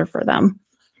together for them.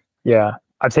 Yeah.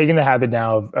 I've taken the habit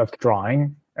now of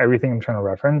drawing everything I'm trying to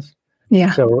reference.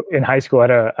 Yeah. So in high school,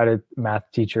 I had a math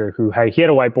teacher who had a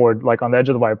whiteboard, like on the edge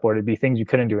of the whiteboard, it'd be things you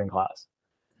couldn't do in class.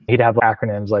 He'd have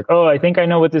acronyms like, oh, I think I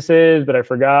know what this is, but I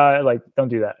forgot. Like, don't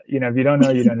do that. You know, if you don't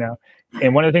know, you don't know.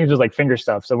 And one of the things was like finger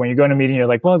stuff. So when you go in a meeting, you're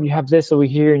like, well, if you have this over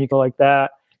here and you go like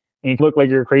that, and you look like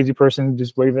you're a crazy person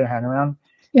just waving their hand around.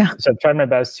 Yeah. So I've tried my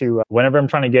best to, whenever I'm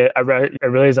trying to I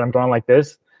realize that I'm going like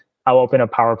this, I'll open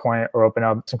up PowerPoint or open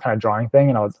up some kind of drawing thing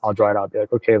and I'll draw it out. Be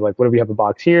like, okay, like what if we have a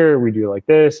box here? We do like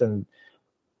this. And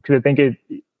because I think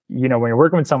when you're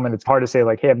working with someone, it's hard to say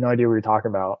like, hey, I have no idea what you're talking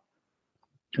about.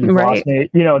 You lost me,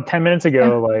 10 minutes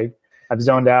ago, like I've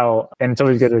zoned out, and it's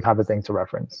always good to have a thing to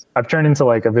reference. I've turned into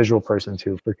like a visual person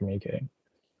too for communicating.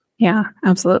 Yeah,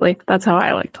 absolutely. That's how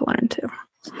I like to learn too.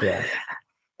 Yeah.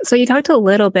 So you talked a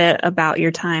little bit about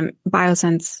your time,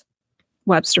 BioSense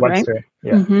Webster, right?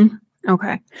 Yeah. Mm-hmm.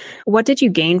 Okay. What did you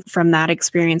gain from that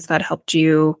experience that helped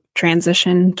you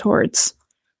transition towards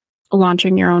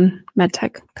launching your own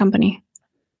medtech company?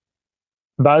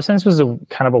 BioSense was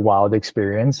kind of a wild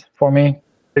experience for me.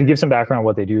 To give some background on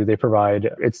what they do, they provide,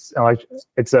 it's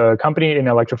a company in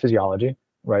electrophysiology,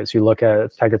 right? So you look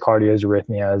at tachycardias,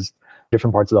 arrhythmias,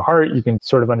 different parts of the heart. You can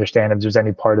sort of understand if there's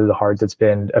any part of the heart that's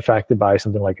been affected by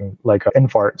something like an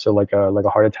infarct, so like a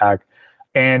heart attack.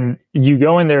 And you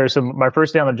go in there. So my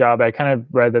first day on the job, I kind of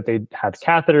read that they had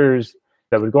catheters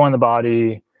that would go in the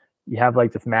body. You have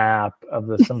like this map of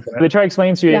something. They try to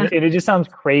explain to you, and it just sounds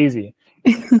crazy.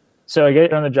 So I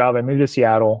get on the job. I move to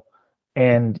Seattle,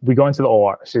 and we go into the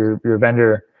OR. So you're a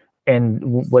vendor, and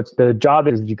what the job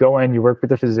is, you go in, you work with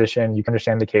the physician, you can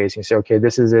understand the case, and you say, okay,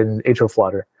 this is an atrial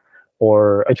flutter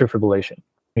or atrial fibrillation.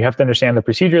 You have to understand the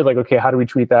procedure. Like, okay, how do we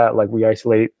treat that? Like, we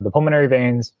isolate the pulmonary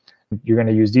veins. You're going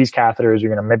to use these catheters.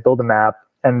 You're going to build a map,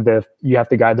 and you have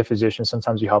to guide the physician.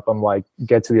 Sometimes you help them like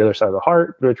get to the other side of the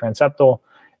heart through a transeptal,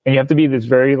 and you have to be this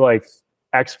very like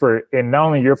expert in not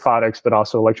only your products but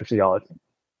also electrophysiology.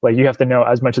 Like, you have to know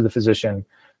as much as the physician,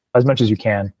 as much as you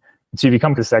can, so you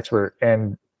become this expert.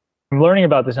 And I'm learning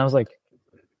about this, and I was like,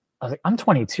 I'm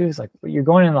 22. It's like, you're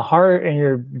going in the heart and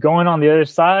you're going on the other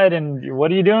side, and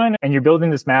what are you doing? And you're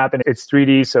building this map, and it's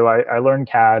 3D. So I learned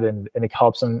CAD, and it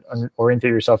helps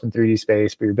orientate yourself in 3D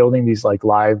space, but you're building these like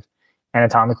live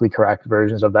anatomically correct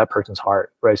versions of that person's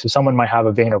heart, right? So someone might have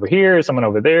a vein over here, someone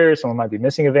over there, someone might be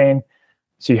missing a vein.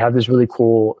 So you have this really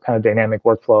cool kind of dynamic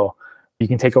workflow. You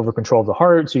can take over control of the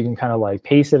heart, so you can kind of like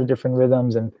pace it at different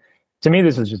rhythms. And to me,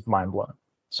 this was just mind blowing.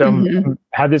 So I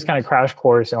had this kind of crash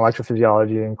course in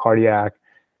electrophysiology and cardiac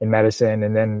and medicine.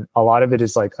 And then a lot of it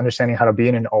is like understanding how to be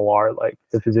in an OR. Like,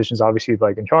 the physician's obviously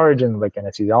like in charge, and like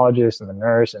anesthesiologist and the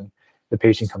nurse, and the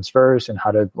patient comes first, and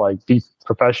how to like be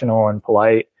professional and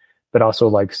polite, but also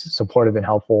like supportive and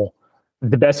helpful.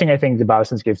 The best thing I think the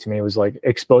BioSense gave to me was like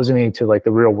exposing me to like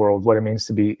the real world, what it means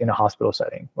to be in a hospital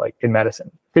setting, like in medicine.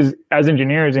 Because as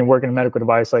engineers and working in medical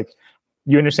device, like,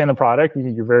 you understand the product,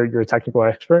 you're a technical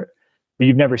expert, but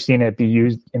you've never seen it be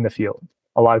used in the field.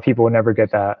 A lot of people would never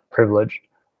get that privilege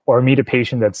or meet a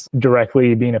patient that's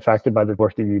directly being affected by the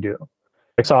work that you do.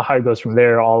 I saw how it goes from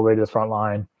there all the way to the front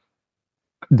line,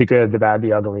 the good, the bad,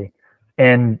 the ugly.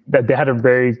 And that they had a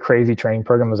very crazy training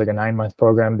program. It was like a 9-month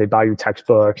program. They buy you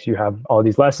textbooks. You have all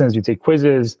these lessons. You take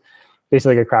quizzes,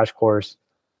 basically like a crash course.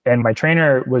 And my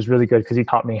trainer was really good because he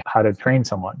taught me how to train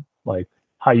someone, like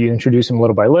how you introduce them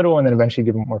little by little and then eventually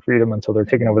give them more freedom until they're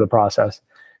taking over the process.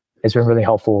 It's been really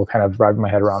helpful kind of wrapping my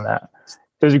head around that.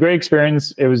 It was a great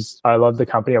experience. I loved the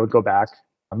company. I would go back,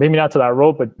 maybe not to that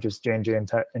role, but just J&J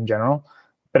in general.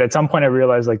 But at some point I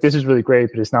realized like, this is really great,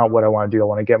 but it's not what I want to do. I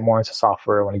want to get more into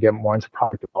software. I want to get more into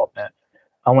product development.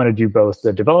 I want to do both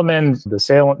the development, the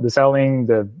selling,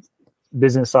 the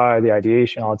business side, the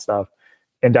ideation, all that stuff.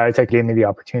 And Diatech gave me the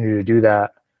opportunity to do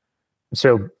that.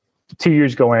 So 2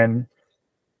 years go in,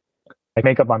 I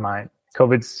make up my mind.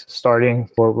 COVID's starting,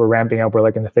 we're ramping up, we're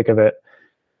like in the thick of it.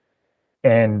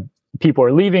 And people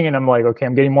are leaving, and I'm like, okay,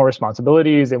 I'm getting more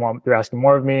responsibilities. They're asking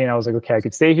more of me. And I was like, okay, I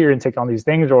could stay here and take on these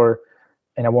things,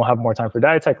 and I won't have more time for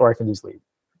Diatech, or I can just leave.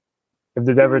 If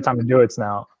there's ever a time to do it, it's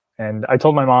now. And I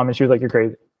told my mom, and she was like, you're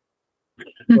crazy.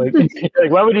 Like,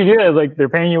 why would you do that? Like, they're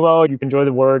paying you well, you can enjoy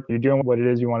the work, you're doing what it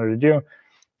is you wanted to do.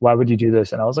 Why would you do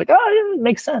this? And I was like, oh, it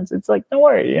makes sense. It's like, don't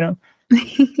worry,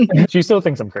 She still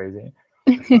thinks I'm crazy.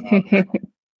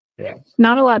 Yeah.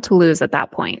 Not a lot to lose at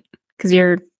that point, because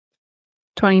you're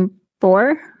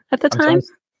 24 at the time?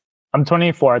 I'm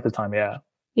 24 at the time, yeah.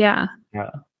 Yeah.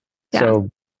 So,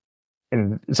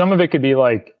 and some of it could be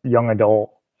like young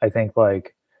adult. I think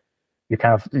like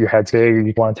your head's big,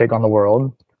 you want to take on the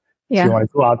world. Yeah. So you want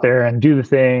to go out there and do the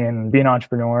thing and be an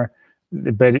entrepreneur.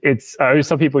 But I always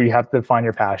tell people you have to find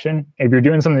your passion. If you're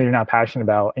doing something you're not passionate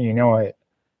about and you know it,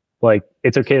 like,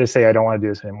 it's okay to say, I don't want to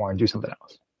do this anymore and do something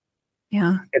else.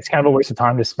 Yeah. It's kind of a waste of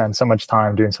time to spend so much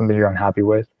time doing something you're unhappy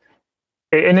with.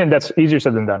 And then that's easier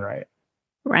said than done, right?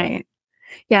 Right.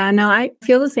 Yeah, no, I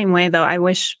feel the same way, though. I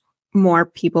wish more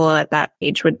people at that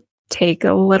age would take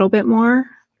a little bit more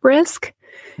risk.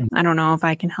 Mm-hmm. I don't know if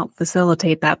I can help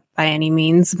facilitate that by any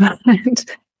means, but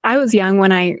I was young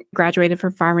when I graduated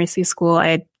from pharmacy school.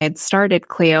 I had started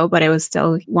Clio, but it was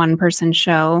still one-person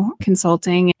show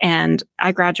consulting, and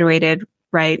I graduated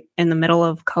right in the middle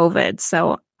of COVID.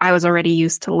 So I was already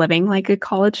used to living like a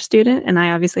college student, and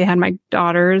I obviously had my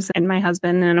daughters and my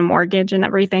husband and a mortgage and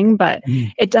everything, but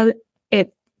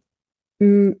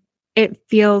it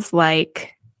feels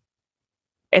like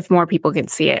if more people could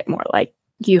see it more like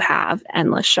you have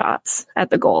endless shots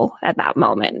at the goal at that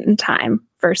moment in time,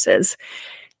 versus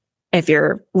if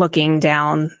you're looking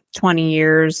down 20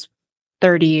 years,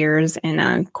 30 years in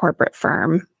a corporate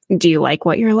firm. Do you like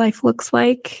what your life looks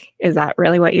like? Is that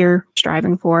really what you're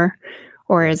striving for?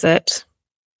 Or is it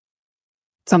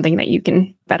something that you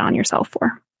can bet on yourself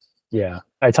for? Yeah.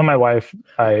 I tell my wife,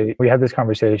 we had this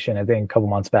conversation, I think a couple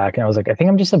months back, and I was like, I think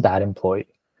I'm just a bad employee.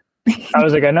 I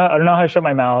was like, I don't know how to shut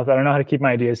my mouth. I don't know how to keep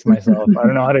my ideas to myself. I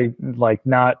don't know how to like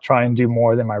not try and do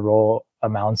more than my role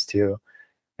amounts to.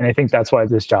 And I think that's why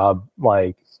this job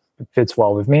like fits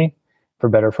well with me, for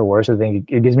better or for worse. I think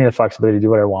it gives me the flexibility to do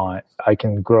what I want. I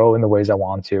can grow in the ways I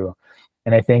want to.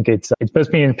 And I think it puts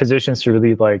me in positions to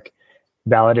really like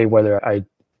validate whether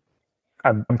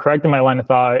I'm correct in my line of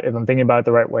thought, if I'm thinking about it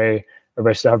the right way, or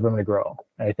if I still have room to grow.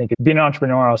 And I think being an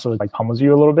entrepreneur also like pummels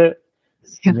you a little bit.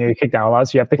 Yeah. You kick down a lot.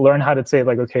 So you have to learn how to say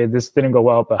like, okay, this didn't go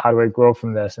well, but how do I grow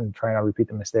from this and try not to repeat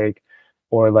the mistake?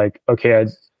 Or like, okay,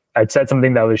 I'd said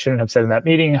something that I shouldn't have said in that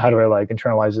meeting. How do I like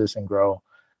internalize this and grow?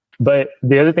 But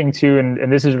the other thing too,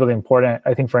 and this is really important,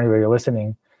 I think for anybody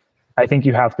listening, I think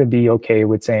you have to be okay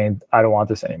with saying, I don't want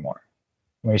this anymore.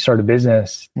 When we started a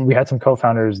business, we had some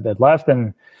co-founders that left,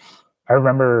 and I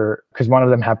remember because one of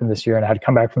them happened this year, and I had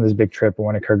come back from this big trip. I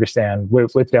went to Kyrgyzstan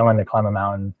with Dylan to climb a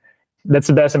mountain. That's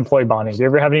the best employee bonding. If you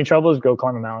ever have any troubles, go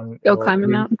climb a mountain. Go climb a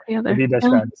mountain together. Be best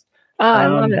friends. Oh, I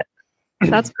love it.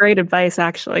 That's great advice,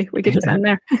 actually. We could just end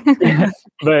there. Yeah.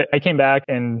 But I came back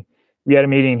and we had a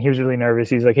meeting. He was really nervous.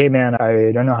 He's like, hey, man,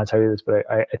 I don't know how to tell you this, but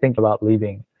I think about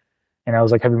leaving. And I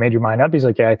was like, have you made your mind up? He's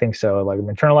like, yeah, I think so. Like, I've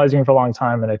been internalizing it for a long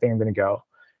time, and I think I'm going to go.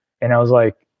 And I was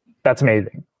like, that's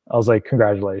amazing. I was like,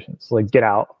 congratulations. Like, get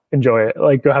out, enjoy it,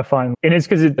 like, go have fun. And it's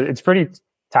because it's pretty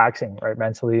taxing, right,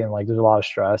 mentally. And like, there's a lot of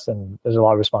stress and there's a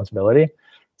lot of responsibility.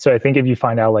 So I think if you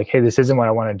find out like, hey, this isn't what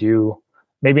I want to do,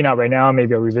 maybe not right now,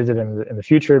 maybe I'll revisit it in the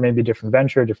future, maybe a different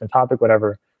venture, different topic,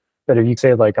 whatever. But if you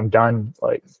say like, I'm done,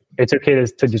 like, it's okay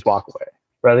to just walk away,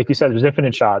 right? Like you said, there's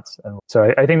infinite shots. And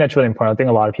so I think that's really important. I think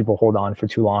a lot of people hold on for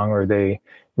too long, or they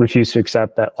refuse to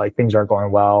accept that like things aren't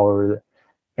going well,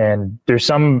 and there's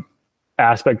some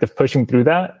aspect of pushing through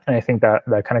that. And I think that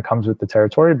kind of comes with the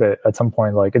territory, but at some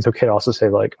point, like, it's okay to also say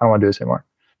like, I don't want to do this anymore.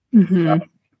 Mm-hmm.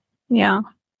 Yeah.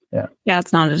 Yeah.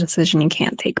 It's not a decision you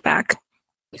can't take back.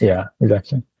 Yeah,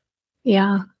 exactly.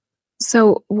 Yeah.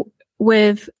 So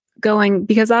with going,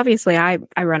 because obviously I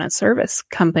run a service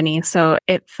company, so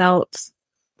it felt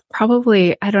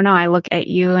probably, I don't know, I look at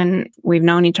you and we've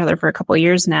known each other for a couple of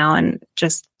years now, and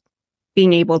just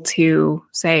being able to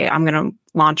say, I'm going to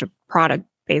launch a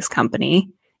product-based company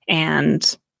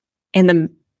and in the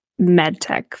med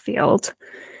tech field,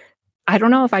 I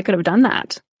don't know if I could have done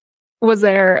that. Was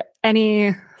there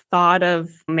any thought of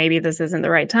maybe this isn't the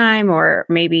right time, or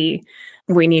maybe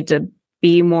we need to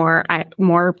be more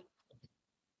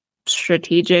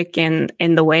strategic in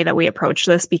the way that we approach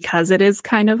this because it is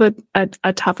kind of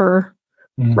a tougher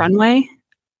runway?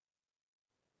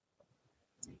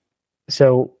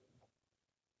 So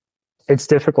it's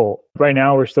difficult. Right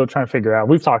now, we're still trying to figure out,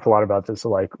 we've talked a lot about this,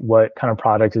 like what kind of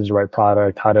product is the right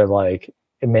product, how to like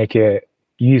make it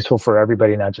useful for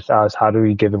everybody, not just us. How do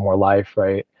we give it more life,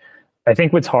 right? I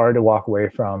think what's hard to walk away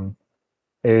from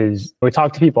is we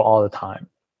talk to people all the time,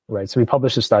 right? So we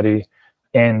published a study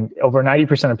and over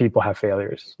 90% of people have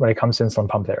failures when it comes to insulin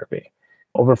pump therapy.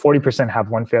 Over 40% have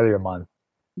one failure a month.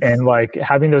 And like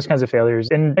having those kinds of failures,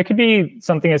 and it could be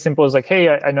something as simple as like, hey,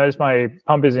 I noticed my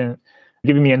pump isn't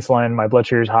giving me insulin, my blood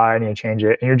sugar is high, I need to change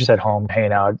it. And you're just at home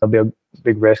hanging out, that'll be a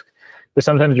big risk. But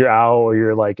sometimes you're out or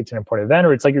you're like, it's an important event,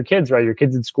 or it's like your kids, right? Your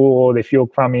kids at school, they feel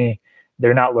crummy,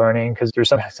 they're not learning because there's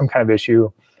some kind of issue.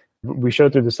 We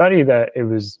showed through the study that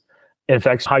it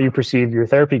affects how you perceive your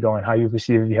therapy going, how you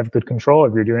perceive you have good control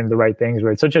if you're doing the right things,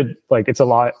 right? It's a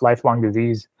lifelong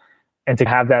disease. And to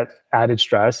have that added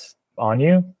stress on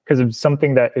you because of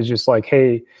something that is just like,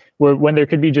 hey, when there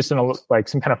could be just some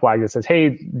kind of flag that says,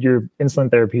 hey, your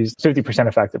insulin therapy is 50%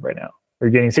 effective right now.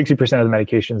 You're getting 60% of the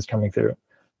medications coming through.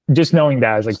 Just knowing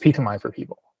that is like peace of mind for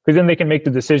people. Because then they can make the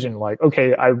decision like,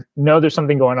 okay, I know there's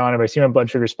something going on. If I see my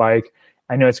blood sugar spike,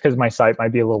 I know it's because my site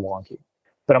might be a little wonky,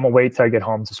 but I'm gonna wait till I get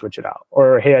home to switch it out.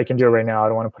 Or, hey, I can do it right now. I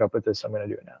don't want to put up with this. So I'm going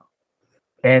to do it now.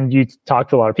 And you talk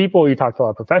to a lot of people, you talk to a lot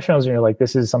of professionals, and you're like,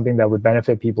 this is something that would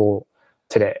benefit people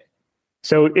today.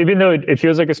 So even though it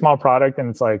feels like a small product and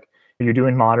it's like you're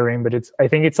doing monitoring, but I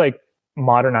think it's like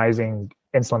modernizing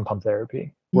insulin pump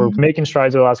therapy. We're making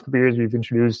strides over the last couple of years. We've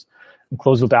introduced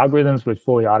closed loop algorithms which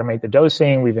fully automate the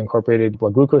dosing. We've incorporated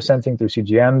blood glucose sensing through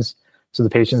CGMs so the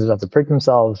patients don't have to prick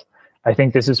themselves. I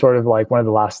think this is sort of like one of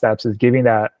the last steps is giving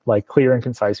that like clear and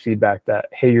concise feedback that,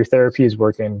 hey, your therapy is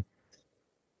working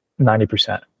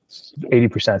 90%, 80%,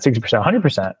 60%,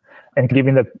 100%, and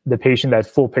giving the patient that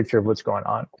full picture of what's going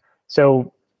on.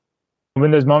 So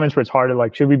when there's moments where it's hard to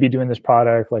like, should we be doing this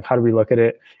product? Like, how do we look at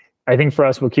it? I think for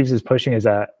us, what keeps us pushing is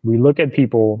that we look at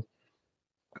people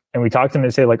and we talk to them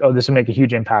and say like, oh, this will make a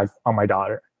huge impact on my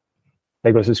daughter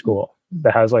that goes to school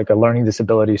that has like a learning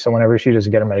disability. So whenever she doesn't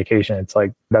get her medication, it's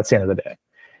like, that's the end of the day.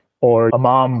 Or a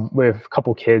mom with a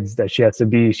couple kids that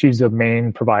she's the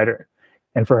main provider.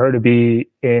 And for her to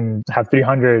have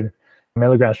 300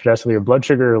 milligrams per deciliter blood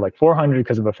sugar, like 400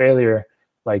 because of a failure,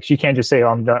 like she can't just say, oh,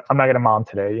 I'm not going to mom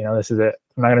today. You know, this is it.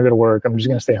 I'm not going to go to work. I'm just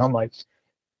going to stay home. Like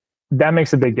that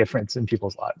makes a big difference in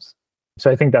people's lives.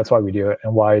 So I think that's why we do it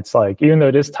and why it's like, even though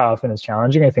it is tough and it's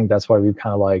challenging, I think that's why we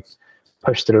kind of like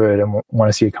push through it and want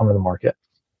to see it come to the market.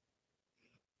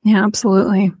 Yeah,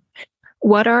 absolutely.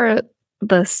 What are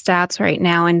the stats right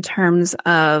now in terms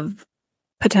of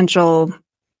potential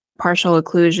partial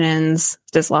occlusions,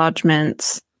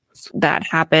 dislodgements that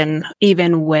happen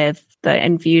even with the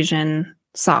infusion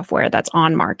software that's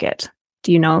on market?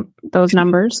 Do you know those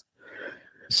numbers?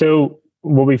 So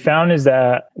what we found is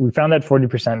that that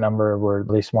 40% number where at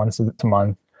least once a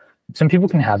month. Some people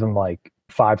can have them like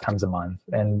 5 times a month.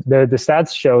 And the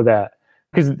stats show that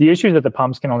because the issue is that the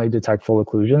pumps can only detect full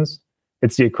occlusions.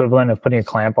 It's the equivalent of putting a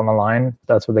clamp on the line.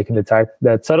 That's what they can detect.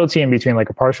 That subtlety in between like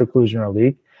a partial occlusion or a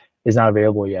leak is not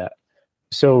available yet.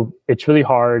 So it's really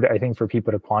hard, I think, for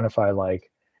people to quantify like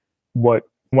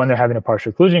when they're having a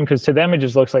partial occlusion, because to them it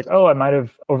just looks like, oh, I might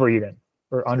have overeaten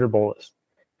or under bolus.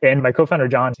 And my co-founder,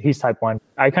 John, he's type 1.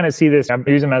 I kind of see this, I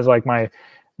use him as like my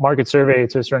market survey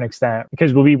to a certain extent,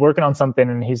 because we'll be working on something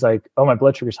and he's like, oh, my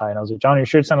blood sugar's high. And I was like, John, are you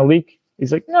sure it's not a leak?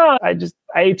 He's like, no, I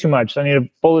ate too much. So I need to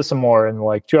bolus some more. And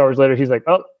like 2 hours later, he's like,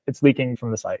 oh, it's leaking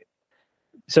from the site.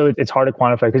 So it's hard to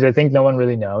quantify because I think no one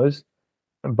really knows.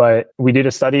 But we did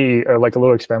a study or like a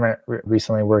little experiment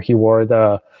recently where he wore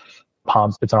the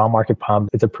pump. It's an on-market pump.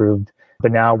 It's approved.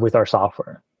 But now with our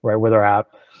software, right, with our app.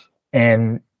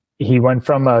 And he went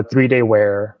from a 3-day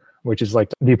wear, which is like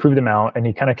the approved amount. And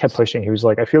he kind of kept pushing. He was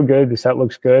like, I feel good. The set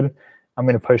looks good. I'm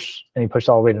going to push. And he pushed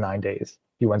all the way to 9 days.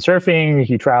 He went surfing.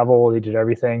 He traveled. He did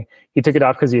everything. He took it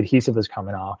off because the adhesive was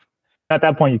coming off. At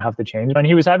that point, you have to change. And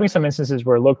he was having some instances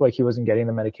where it looked like he wasn't getting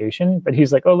the medication, but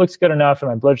he's like, oh, it looks good enough.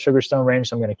 And my blood sugar's still in range.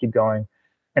 So I'm going to keep going.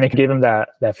 And it gave him that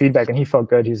feedback. And he felt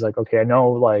good. He's like, okay, I know,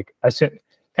 like, kind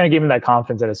of gave him that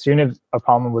confidence that as soon as a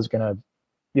problem was going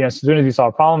to, as soon as he saw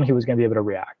a problem, he was going to be able to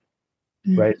react.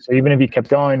 Mm-hmm. Right. So even if he kept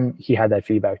going, he had that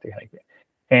feedback to kind of get.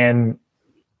 And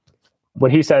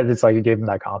what he said, it's like, it gave him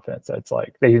that confidence that it's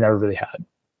like that he never really had.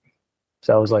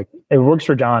 So I was like, it works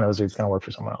for John. It's going to work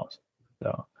for someone else.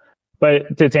 So.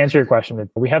 But to answer your question,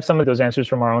 we have some of those answers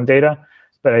from our own data,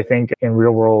 but I think in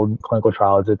real world clinical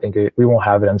trials, I think we won't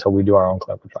have it until we do our own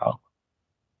clinical trial.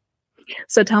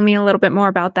 So tell me a little bit more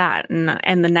about that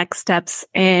and the next steps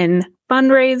in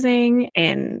fundraising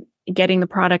and getting the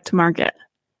product to market.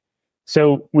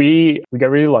 So we got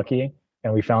really lucky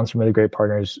and we found some really great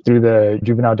partners through the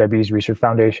Juvenile Diabetes Research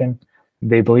Foundation.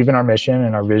 They believe in our mission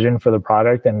and our vision for the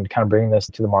product and kind of bringing this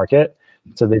to the market.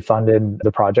 So they funded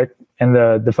the project. And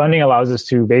the funding allows us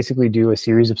to basically do a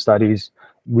series of studies.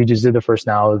 We just did the first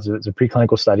now. It's a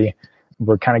preclinical study.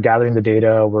 We're kind of gathering the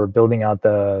data. We're building out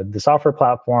the software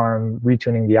platform,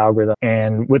 retuning the algorithm,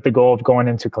 and with the goal of going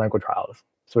into clinical trials.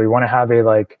 So we want to have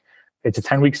it's a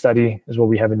 10-week study is what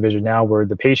we have envisioned now, where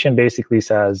the patient basically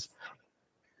says,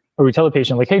 or we tell the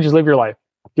patient, like, hey, just live your life.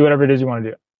 Do whatever it is you want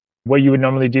to do. What you would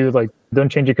normally do, like, don't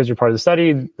change it because you're part of the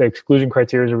study. The exclusion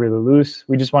criteria are really loose.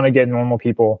 We just want to get normal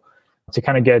people to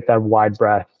kind of get that wide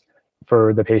breadth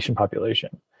for the patient population,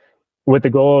 with the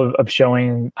goal of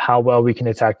showing how well we can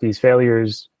detect these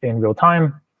failures in real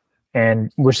time.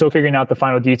 And we're still figuring out the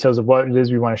final details of what it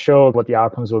is we want to show, what the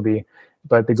outcomes will be.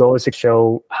 But the goal is to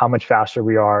show how much faster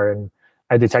we are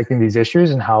at detecting these issues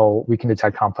and how we can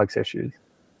detect complex issues.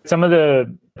 Some of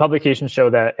the publications show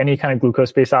that any kind of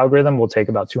glucose-based algorithm will take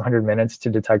about 200 minutes to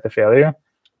detect a failure,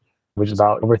 which is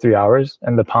about over 3 hours.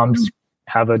 And the pumps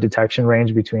have a detection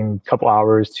range between a couple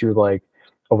hours to like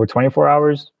over 24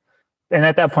 hours. And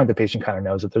at that point, the patient kind of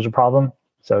knows that there's a problem.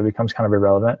 So it becomes kind of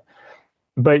irrelevant.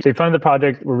 But they funded the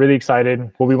project. We're really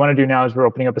excited. What we want to do now is we're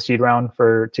opening up a seed round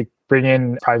to bring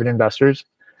in private investors.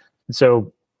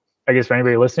 So I guess for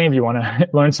anybody listening, if you want to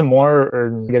learn some more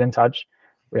or get in touch,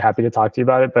 we're happy to talk to you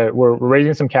about it. But we're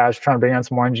raising some cash, trying to bring on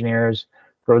some more engineers,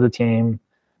 grow the team,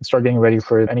 and start getting ready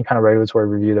for any kind of regulatory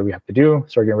review that we have to do,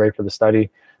 start getting ready for the study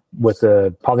with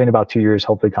probably in about 2 years,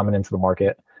 hopefully coming into the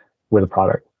market with a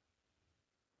product.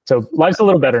 So life's a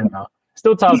little better now.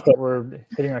 Still tough, but we're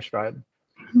hitting our stride.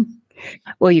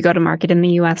 Will you go to market in the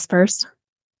US first?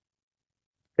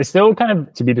 It's still kind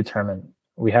of to be determined.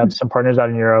 We have some partners out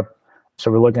in Europe. So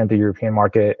we're looking at the European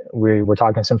market. We're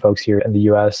talking to some folks here in the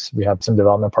US. We have some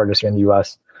development partners here in the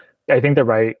US. I think the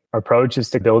right approach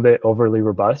is to build it overly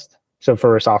robust. So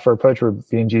for a software approach, we're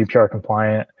being GDPR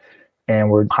compliant and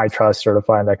we're high trust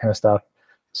certified, that kind of stuff.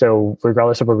 So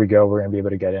regardless of where we go, we're going to be able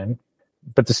to get in.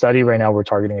 But the study right now, we're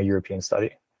targeting a European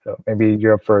study. So maybe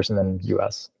Europe first and then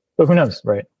US. But who knows,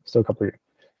 right? Still a couple of years.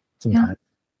 Some time.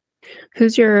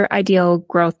 Who's your ideal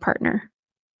growth partner?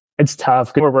 It's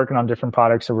tough. We're working on different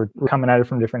products, so we're coming at it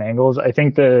from different angles. I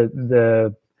think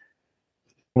we're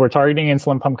targeting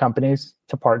insulin pump companies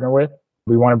to partner with.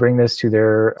 We want to bring this to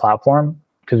their platform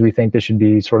because we think this should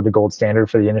be sort of the gold standard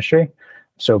for the industry.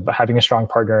 So having a strong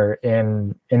partner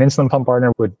in an insulin pump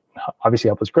partner would obviously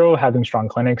help us grow. Having strong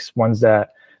clinics, ones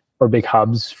that are big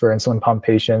hubs for insulin pump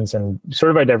patients and sort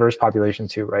of a diverse population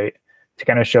too, right? To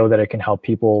kind of show that it can help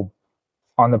people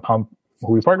on the pump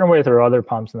who we partner with or other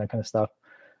pumps and that kind of stuff.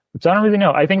 So I don't really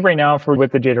know. I think right now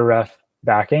with the JREF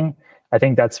backing, I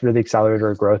think that's really accelerated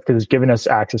our growth because it's given us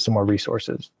access to more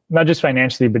resources, not just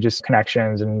financially, but just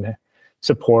connections and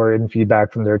support and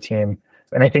feedback from their team.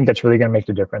 And I think that's really going to make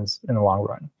the difference in the long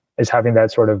run, is having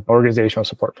that sort of organizational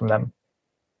support from them.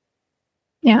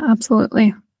 Yeah,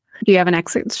 absolutely. Do you have an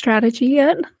exit strategy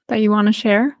yet that you want to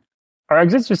share? Our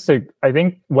exit's just I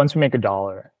think once we make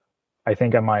 $1, I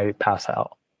think I might pass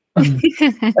out.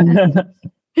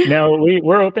 No,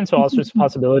 we're open to all sorts of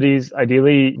possibilities.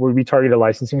 Ideally, we target a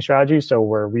licensing strategy. So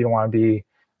where we don't want to be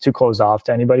too closed off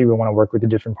to anybody. We want to work with the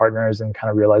different partners and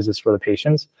kind of realize this for the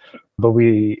patients. But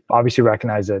we obviously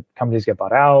recognize that companies get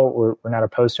bought out. We're not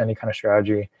opposed to any kind of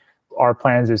strategy. Our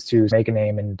plans is to make a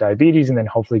name in diabetes and then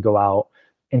hopefully go out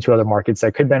into other markets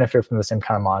that could benefit from the same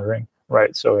kind of monitoring,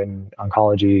 right? So in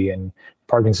oncology and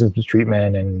Parkinson's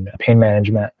treatment and pain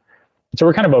management. So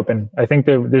we're kind of open. I think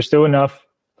that there's still enough.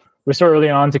 We're still early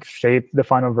on to shape the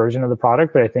final version of the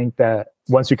product, but I think that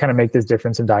once we kind of make this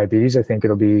difference in diabetes, I think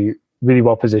it'll be really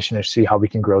well positioned to see how we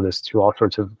can grow this to all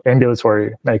sorts of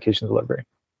ambulatory medication delivery.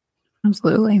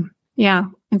 Absolutely. Yeah,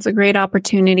 it's a great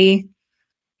opportunity.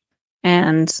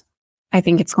 And I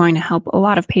think it's going to help a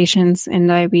lot of patients in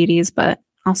diabetes, but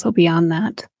also beyond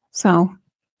that. So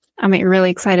I'm really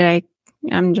excited.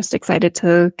 I'm just excited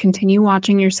to continue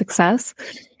watching your success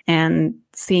and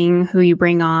seeing who you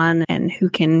bring on and who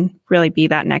can really be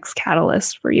that next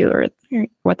catalyst for you, or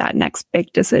what that next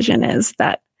big decision is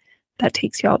that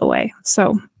takes you all the way.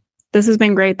 So this has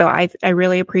been great, though. I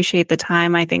really appreciate the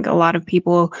time. I think a lot of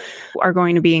people are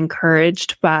going to be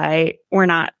encouraged by, we're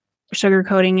not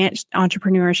sugarcoating it.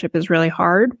 Entrepreneurship is really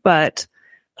hard, but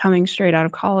coming straight out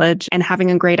of college and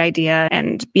having a great idea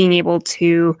and being able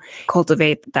to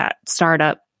cultivate that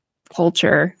startup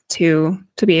culture to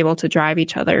be able to drive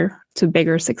each other to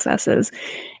bigger successes,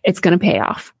 it's going to pay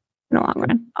off. in the long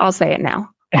run. I'll say it now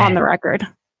on the record.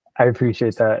 I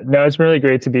appreciate that. No, it's been really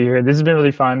great to be here. This has been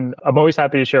really fun. I'm always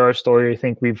happy to share our story. I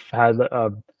think we've had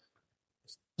a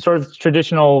sort of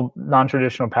traditional,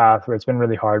 non-traditional path where it's been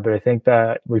really hard, but I think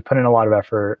that we put in a lot of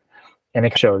effort and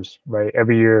it shows, right?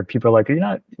 Every year people are like, you're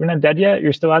not dead yet?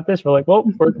 You're still at this? We're like, well,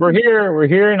 we're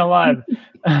here and alive.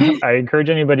 I encourage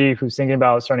anybody who's thinking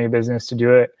about starting a business to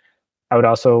do it. I would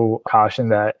also caution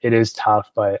that it is tough,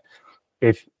 but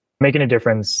if making a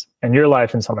difference in your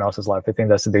life and someone else's life, I think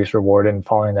that's the biggest reward in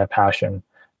following that passion.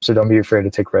 So don't be afraid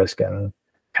to take risk and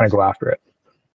kind of go after it.